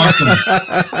it was awesome.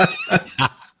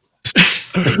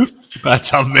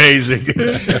 That's amazing.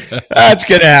 That's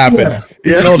gonna happen.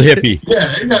 Yeah. Old hippie.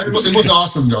 Yeah, it was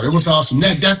awesome though. It was awesome.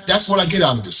 That's what I get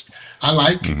out of this. I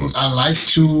like to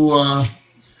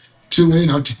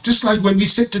just like when we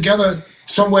sit together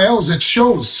somewhere else at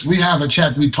shows, we have a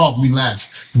chat, we talk, we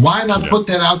laugh. Why not put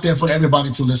that out there for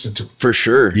everybody to listen to? For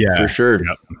sure. Yeah. For sure.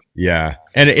 Yeah.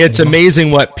 And it's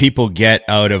amazing what people get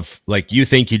out of, like, you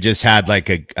think you just had like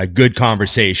a good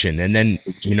conversation, and then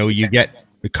you get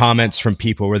the comments from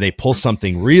people where they pull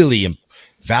something really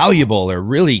valuable or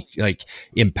really like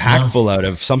impactful out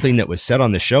of something that was said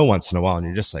on the show once in a while. And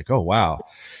you're just like, oh, wow.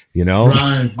 Right.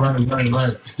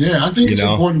 Yeah. I think it's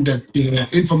important that the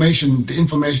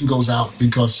information goes out,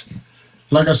 because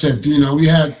like I said, we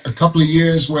had a couple of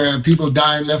years where people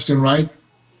dying left and right.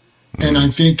 And I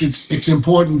think it's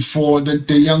important for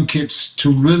the young kids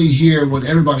to really hear what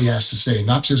everybody has to say,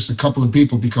 not just a couple of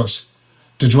people, because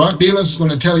the drug dealers is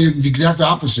going to tell you the exact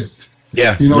opposite.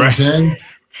 Yeah. You know Right. what I'm saying?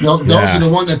 Those are the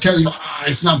ones that tell you,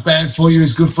 it's not bad for you,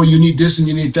 it's good for you, you need this and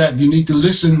you need that. You need to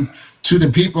listen to the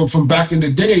people from back in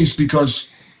the days,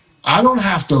 because I don't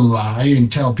have to lie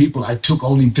and tell people I took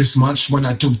only this much when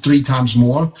I took 3 times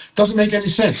more. Doesn't make any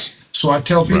sense. So I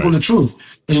tell people Right. the truth,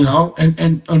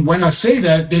 and when I say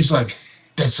that, they're like,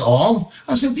 that's all?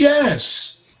 I said,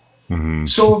 yes.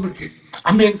 So,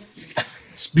 I mean,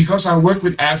 because I work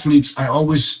with athletes, I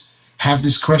always have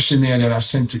this questionnaire that I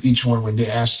send to each one when they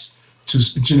ask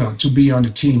to be on the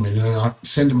team, and then I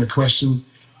send them a question,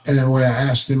 and then where I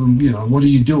ask them, what do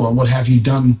you do, or what have you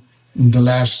done in the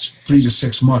last 3 to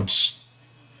 6 months,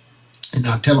 and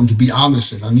I tell them to be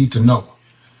honest, and I need to know.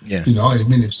 Yeah. I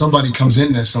mean, if somebody comes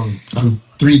in that's on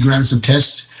 3 grams of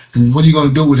test, and what are you going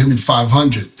to do with him at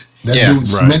 500? That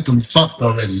dude's right. mentally fucked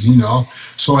already,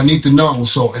 So I need to know.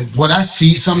 So and what I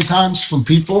see sometimes from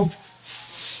people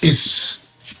is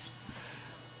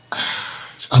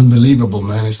it's unbelievable,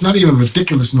 man. It's not even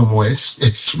ridiculous no more.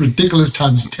 It's ridiculous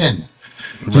times 10,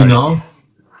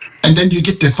 And then you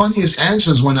get the funniest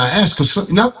answers when I ask,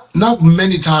 because not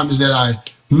many times that I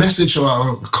message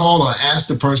or call or ask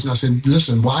the person, I said,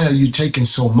 listen, why are you taking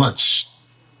so much?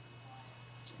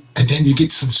 And then you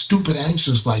get some stupid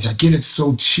answers like, I get it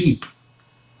so cheap.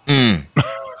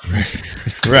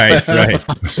 Right.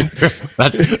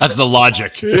 That's the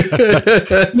logic.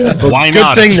 Why Good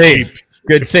not? thing It's cheap.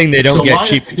 Good thing they don't get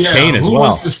cheap pain as who well.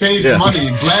 wants to save money?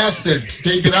 Blast it,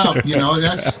 take it out.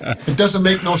 It doesn't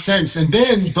make no sense. And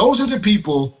then those are the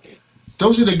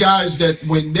guys that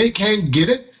when they can't get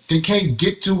it, they can't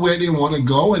get to where they want to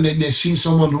go, and then they see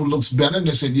someone who looks better, and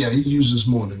they say, yeah, he uses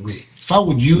more than me. If I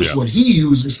would use what he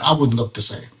uses, I would look the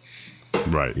same.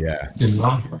 Right. Yeah.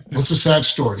 It's a sad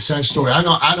story.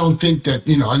 I don't think that,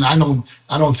 and I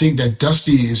don't think that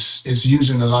Dusty is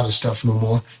using a lot of stuff no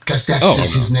more, because that's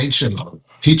just his nature.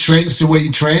 He trains the way he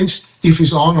trains. If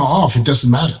he's on or off, it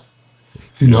doesn't matter.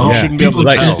 You shouldn't be able to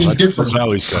tell. think That's different. what I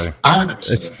always say.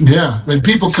 When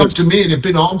people come to me and they've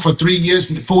been on for 3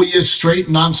 years, 4 years straight,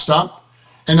 nonstop,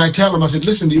 and I tell them, I said,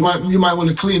 listen, you might want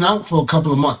to clean out for a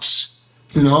couple of months,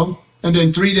 And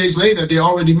then 3 days later, they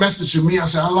already messaged me. I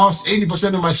said, I lost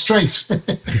 80% of my strength.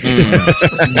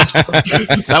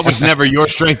 That was never your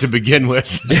strength to begin with.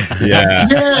 Yeah.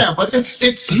 Yeah, but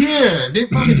it's here. They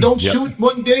probably don't shoot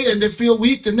one day and they feel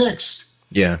weak the next.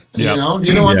 Yeah. You don't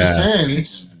understand.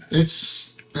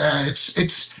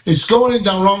 It's going in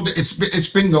the wrong. It's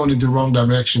been going in the wrong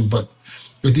direction. But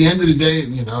at the end of the day,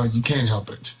 you can't help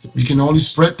it. You can only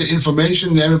spread the information,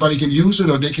 and everybody can use it,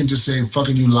 or they can just say,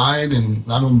 "Fucking you lying," and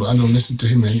I don't listen to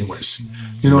him anyways.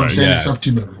 You know what I'm saying? Yeah. It's up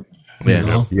to them.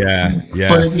 Yeah.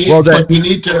 But we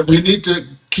need to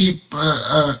keep.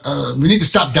 We need to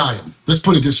stop dying. Let's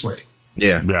put it this way.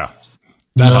 Yeah. Yeah.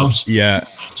 That helps. Yeah.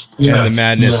 Yeah. The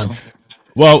madness. Yeah.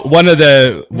 Well, one of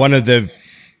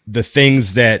the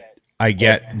things that I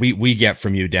get, we get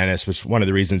from you, Dennis, which one of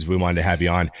the reasons we wanted to have you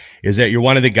on, is that you're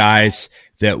one of the guys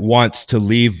that wants to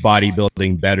leave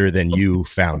bodybuilding better than you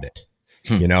found it.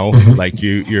 Like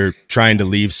you're trying to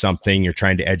leave something, you're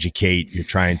trying to educate, you're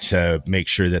trying to make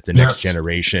sure that the next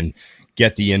generation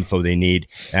get the info they need.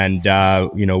 And,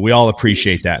 we all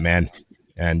appreciate that, man.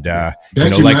 And, like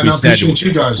man. we I said, appreciate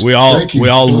you guys. we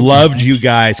all loved you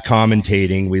guys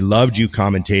commentating. We loved you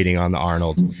commentating on the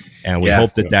Arnold. And we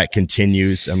hope that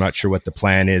continues. I'm not sure what the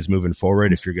plan is moving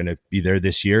forward. If you're going to be there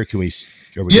this year, are we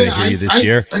going to hear you this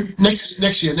year?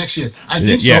 Next year. I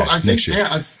think so. I think next year.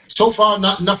 So far,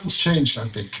 nothing's changed. I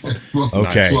think.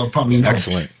 Okay. Well, probably not.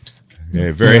 Excellent.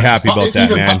 Yeah, very happy about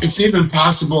that, man. It's even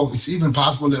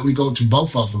possible that we go to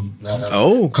both of them.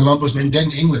 Columbus and then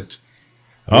England.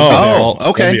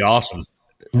 Okay. That'd be awesome.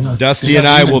 Dusty and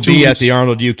I will be at the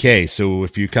Arnold UK. So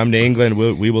if you come to England,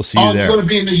 we will see you there. You're going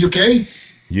to be in the UK?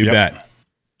 You bet.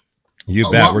 You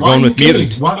bet. We're going with UK?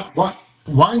 Mutant.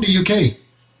 Why in the UK?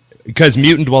 Because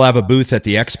Mutant will have a booth at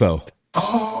the expo.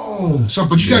 Oh,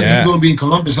 but you guys are going to be in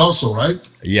Columbus also, right?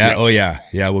 Yeah. Yep. Oh, yeah.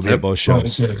 Yeah, we'll be at both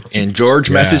shows. And George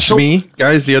messaged me,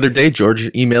 guys, the other day. George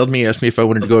emailed me, asked me if I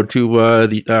wanted to go to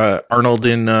the Arnold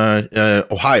in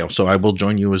Ohio. So I will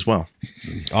join you as well.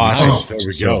 Awesome. Nice. There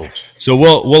we go. So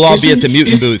we'll all be at the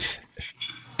Mutant booth.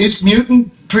 Is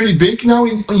Mutant pretty big now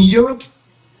in Europe?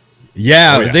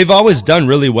 Yeah, they've always done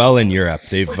really well in Europe. I've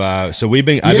been going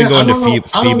to FIBO.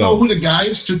 I don't know who the guy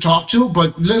is to talk to,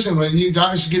 but listen, when you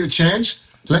guys get a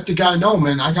chance, let the guy know,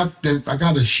 man. I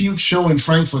got a huge show in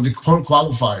Frankfurt, the Pro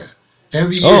Qualifier,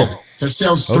 every year that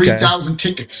sells 3,000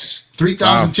 tickets.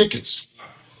 3,000 tickets.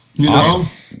 You Awesome.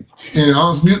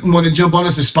 know, if Mutant want to jump on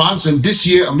as a sponsor, and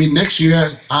next year,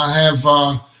 I have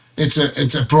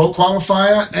it's a pro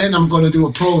qualifier, and I'm going to do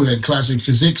a pro event, Classic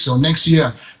Physique. So next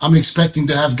year, I'm expecting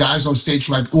to have guys on stage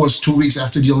like Urs 2 weeks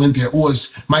after the Olympia,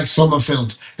 Urs, Mike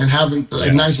Sommerfeld, and having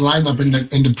a nice lineup in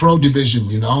the pro division.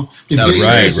 If That would you're be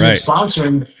interested in right.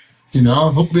 sponsoring,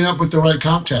 hook me up with the right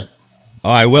contact.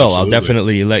 Oh, I will. Absolutely. I'll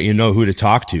definitely let you know who to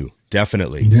talk to.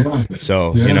 Definitely. Yeah.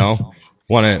 So, Yeah.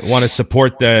 want to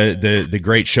support the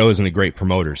great shows and the great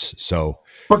promoters. So,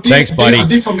 But thanks, buddy. Are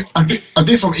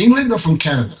they from England or from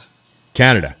Canada?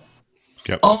 Canada.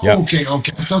 Yep. Oh, Yep. okay. I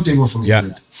thought they were from Yeah.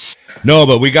 England. No,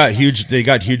 but they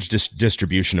got huge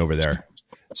distribution over there.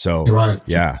 So, Right.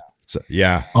 yeah. So,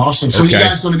 yeah. Awesome. So you Okay.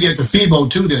 guys going to be at the FIBO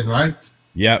too then, right?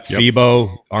 Yeah.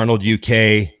 FIBO, Arnold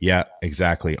UK. Yeah,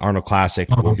 exactly. Arnold Classic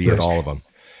will be at all of them.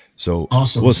 So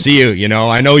Awesome. We'll see you.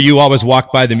 I know you always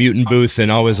walk by the Mutant booth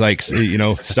and always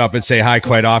stop and say hi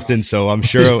quite often. So I'm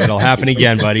sure it'll happen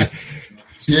again, buddy.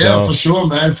 Yeah, for sure,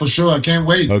 man. For sure. I can't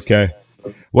wait. Okay.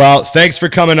 Well, thanks for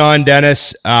coming on,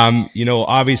 Dennis.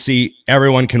 Obviously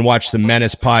everyone can watch the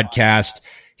Menace podcast.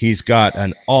 He's got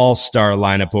an all-star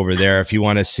lineup over there. If you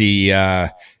want to see,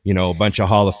 a bunch of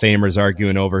Hall of Famers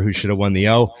arguing over who should have won the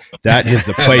O, that is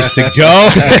the place to go.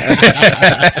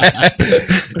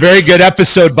 Very good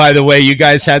episode, by the way. You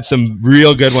guys had some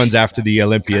real good ones after the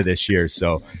Olympia this year.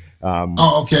 So,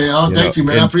 okay. Thank you,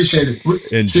 man. I appreciate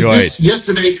it. Enjoyed.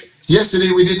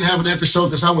 Yesterday we didn't have an episode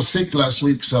because I was sick last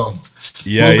week. So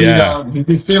we'll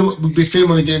be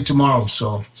filming again tomorrow.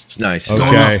 So Nice.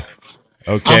 Okay.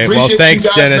 Okay. Well, appreciate thanks, you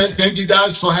guys, Dennis. man. Thank you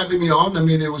guys for having me on. I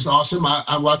mean, it was awesome.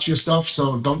 I watch your stuff,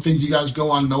 so don't think you guys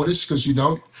go unnoticed because you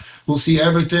don't. We'll see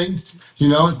everything.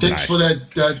 Thanks for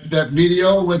that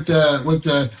video with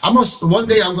the. One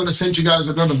day I'm going to send you guys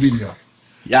another video.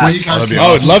 Yes. Where you guys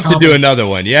I would love to do another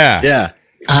one. Yeah. Yeah.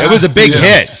 It was a big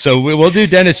hit. So we'll do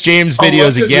Dennis James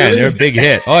videos again. Really? They're a big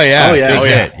hit. Oh, yeah. Big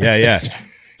hit. Yeah.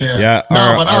 Yeah.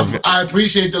 But I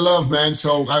appreciate the love, man.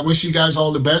 So I wish you guys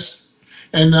all the best.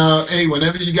 And hey,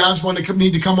 whenever you guys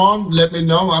need to come on, let me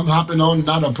know. I'm hopping on.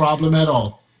 Not a problem at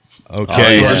all.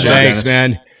 Okay. Thanks,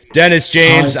 man. Dennis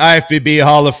James, IFBB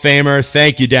Hall of Famer.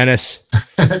 Thank you, Dennis.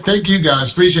 Thank you,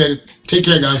 guys. Appreciate it. Take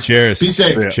care, guys. Cheers. Be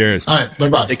safe. Yeah. Cheers. All right.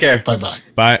 Bye-bye. Take care. Bye-bye.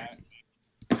 Bye.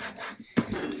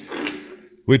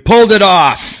 We pulled it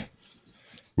off.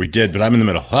 We did, but I'm in the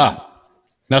middle.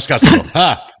 Now Scott's in the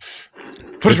middle.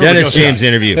 The Dennis James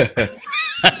interview.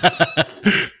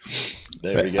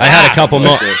 There we go. I had a couple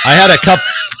more.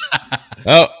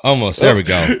 Oh, almost. There we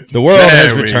go. The world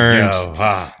has returned.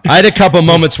 I had a couple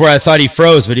moments where I thought he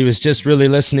froze, but he was just really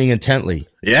listening intently.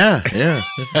 Yeah.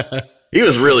 He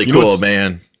was really cool,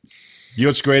 man. You know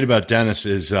what's great about Dennis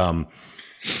is the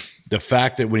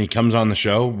fact that when he comes on the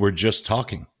show, we're just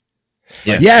talking.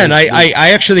 Yeah, and I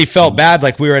actually felt bad,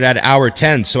 like we were at hour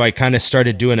 10, so I kind of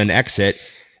started doing an exit,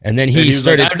 and then he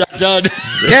started. Like, I'm not done.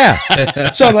 Yeah,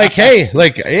 so I'm like, hey,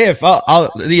 if I'll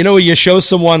you show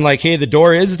someone like, hey, the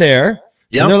door is there,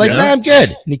 and they're like, nah, I'm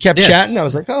good, and he kept chatting. I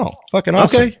was like, oh, fucking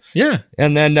awesome. Okay, yeah.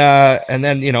 And then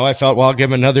I felt, well, I'll give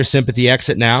him another sympathy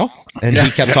exit now, and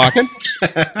he kept talking,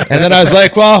 and then I was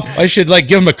like, well, I should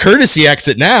give him a courtesy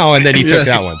exit now, and then he took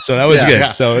that one, so that was good. Yeah.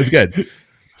 So it was good.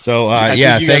 So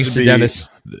thanks to Dennis.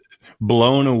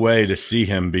 Blown away to see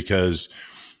him because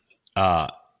I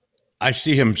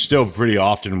see him still pretty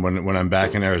often when I'm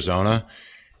back in Arizona,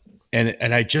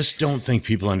 and I just don't think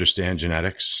people understand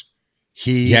genetics.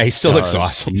 He still looks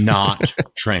awesome. Not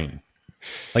train.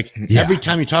 Every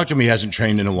time you talk to him, he hasn't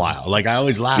trained in a while. I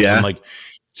always laugh. Yeah. I'm like,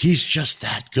 he's just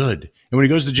that good. And when he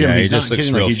goes to the gym, Yeah, he's he not just looks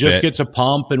kidding. real He just fit. gets a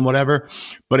pump and whatever.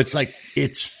 But it's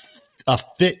a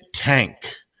fit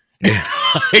tank.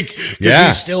 Because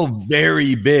he's still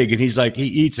very big, and he's he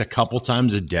eats a couple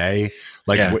times a day,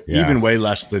 even way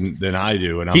less than I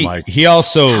do. And I'm like, he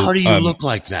also, how do you look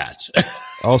like that?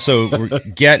 Also, we're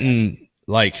getting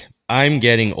I'm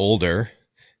getting older,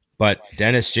 but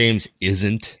Dennis James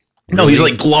isn't. No, he's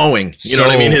glowing. You know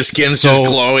what I mean? His skin's just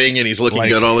glowing, and he's looking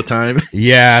good all the time.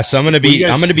 Yeah, so I'm gonna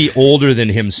be older than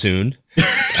him soon.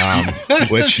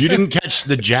 Which you didn't catch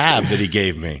the jab that he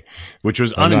gave me, which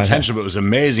was unintentional, but it was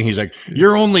amazing. He's like,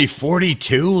 "You're only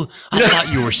 42? I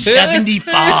thought you were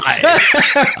 75."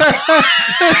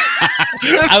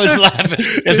 I was laughing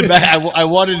at the back. I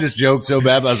wanted this joke so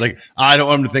bad, but I was like, I don't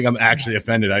want him to think I'm actually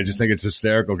offended. I just think it's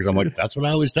hysterical because I'm like, that's what I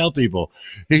always tell people.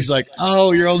 He's like,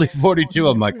 "Oh, you're only 42."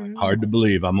 I'm like, hard to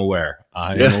believe. I'm aware.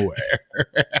 I am aware.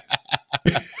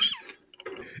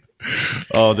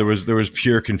 Oh, there was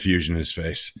pure confusion in his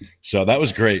face. So that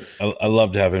was great. I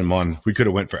loved having him on. We could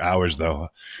have went for hours though.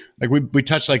 We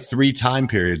touched 3 time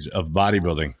periods of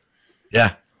bodybuilding.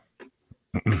 Yeah.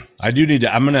 I do need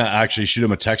to. I'm gonna actually shoot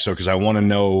him a text though because I want to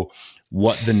know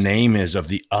what the name is of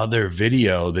the other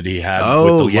video that he had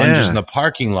with the lunges in the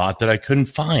parking lot that I couldn't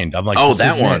find. I'm like,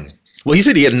 that one. Well, he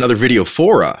said he had another video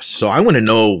for us, so I want to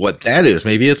know what that is.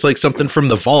 Maybe it's like something from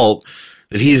the vault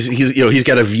that he's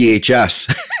got a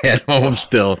VHS at home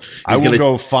still. I will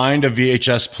go find a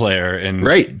VHS player and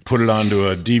put it onto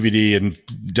a DVD and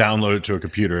download it to a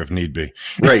computer if need be.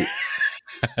 Right.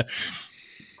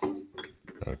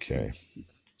 Okay.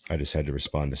 I just had to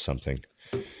respond to something.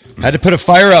 Had to put a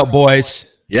fire out, boys.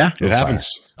 Yeah, it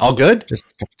happens. All good?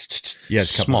 Just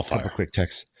small fire. Couple quick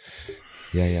texts.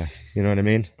 Yeah. You know what I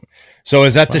mean? So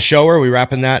is that the show? Or are we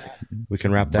wrapping that? We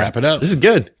can wrap that. Wrap it up. This is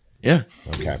good. Yeah.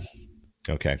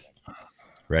 Okay.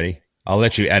 Ready? I'll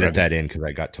let you edit that in because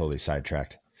I got totally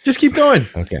sidetracked. Just keep going.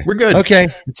 Okay. We're good. Okay.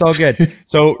 It's all good.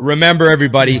 So remember,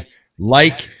 everybody,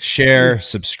 like, share,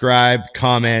 subscribe,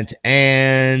 comment,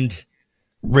 and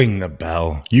ring the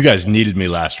bell. You guys needed me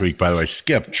last week, by the way.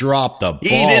 Skip dropped the ball. He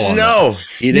didn't know.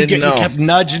 He didn't know. You kept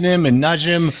nudging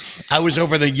him. I was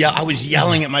over I was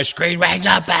yelling at my screen, ring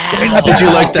the bell. Did you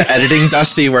like the editing,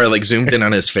 Dusty, where I like zoomed in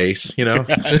on his face, you know?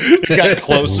 It got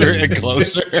closer and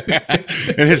closer.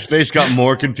 And his face got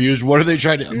more confused. What are they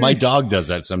trying to... My dog does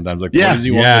that sometimes. Like, what does he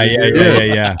want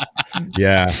to do?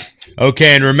 Yeah.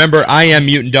 Okay, and remember,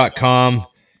 IamMutant.com.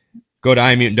 Go to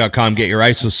iammutant.com, get your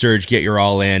ISO Surge, get your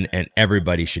all in, and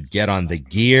everybody should get on the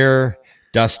gear.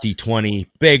 Dusty 20,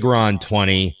 Big Ron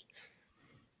 20.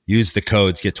 Use the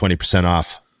codes, get 20%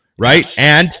 off. Right? Yes.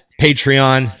 And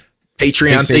Patreon.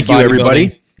 Thank you,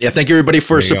 everybody. Yeah, thank you, everybody,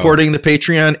 for supporting the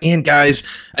Patreon. And guys,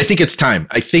 I think it's time.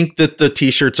 I think that the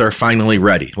t-shirts are finally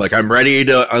ready. Like, I'm ready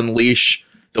to unleash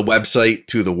the website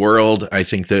to the world. I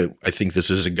think this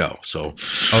is a go. So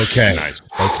okay, nice.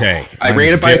 Okay. I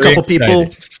ran it by a couple people.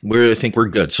 I think we're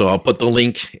good. So I'll put the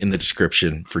link in the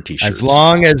description for t-shirts. As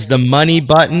long as the money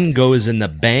button goes in the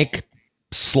bank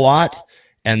slot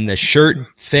and the shirt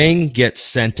thing gets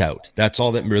sent out, that's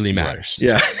all that really matters.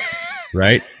 Yeah.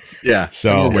 Right. Yeah.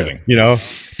 So,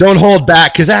 don't hold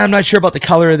back because I'm not sure about the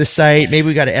color of the site. Maybe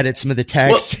we got to edit some of the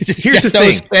text. Well, here's the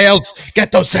thing.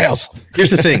 Get those sales. Here's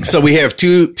the thing. So we have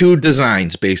two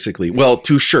designs, basically. Well,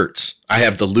 two shirts. I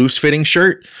have the loose fitting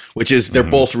shirt, which is they're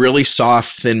both really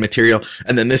soft, thin material.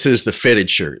 And then this is the fitted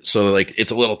shirt. So like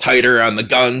it's a little tighter on the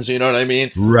guns. You know what I mean?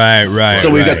 Right.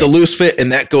 So we've got the loose fit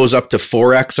and that goes up to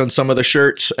 4X on some of the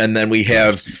shirts. And then we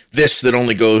have this that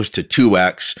only goes to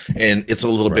 2X and it's a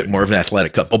little bit more of an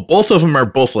athletic cut. But both of them are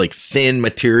both like thin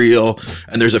material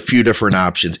and there's a few different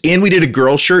options. And we did a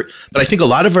girl shirt, but I think a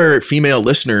lot of our female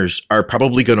listeners are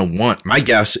probably going to want, my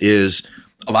guess is,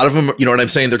 a lot of them, you know what I'm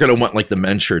saying? They're going to want like the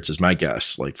men's shirts is my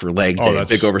guess, like for leg day,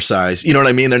 big oversized. You know what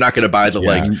I mean? They're not going to buy the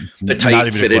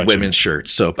tight fitted women's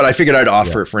shirts. So, but I figured I'd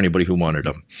offer it for anybody who wanted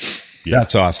them. Yeah.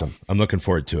 That's awesome. I'm looking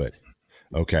forward to it.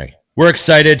 Okay. We're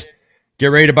excited. Get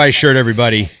ready to buy a shirt,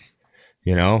 everybody.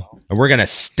 And we're going to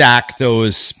stack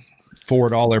those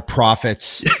 $4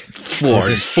 profits. Four.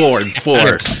 It's four.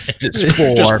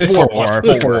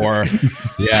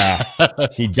 Yeah.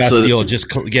 See, Dusty will just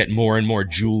get more and more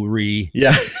jewelry.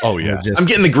 Yeah. Oh, yeah. I'm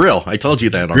getting the grill. I told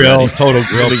you that already. Total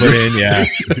grill put in. Yeah.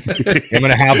 I'm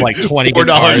going to have like 20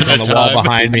 guitars on the wall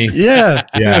behind me. Yeah.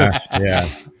 Yeah.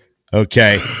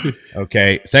 Okay.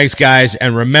 Thanks, guys.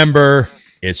 And remember,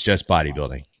 it's just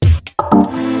bodybuilding.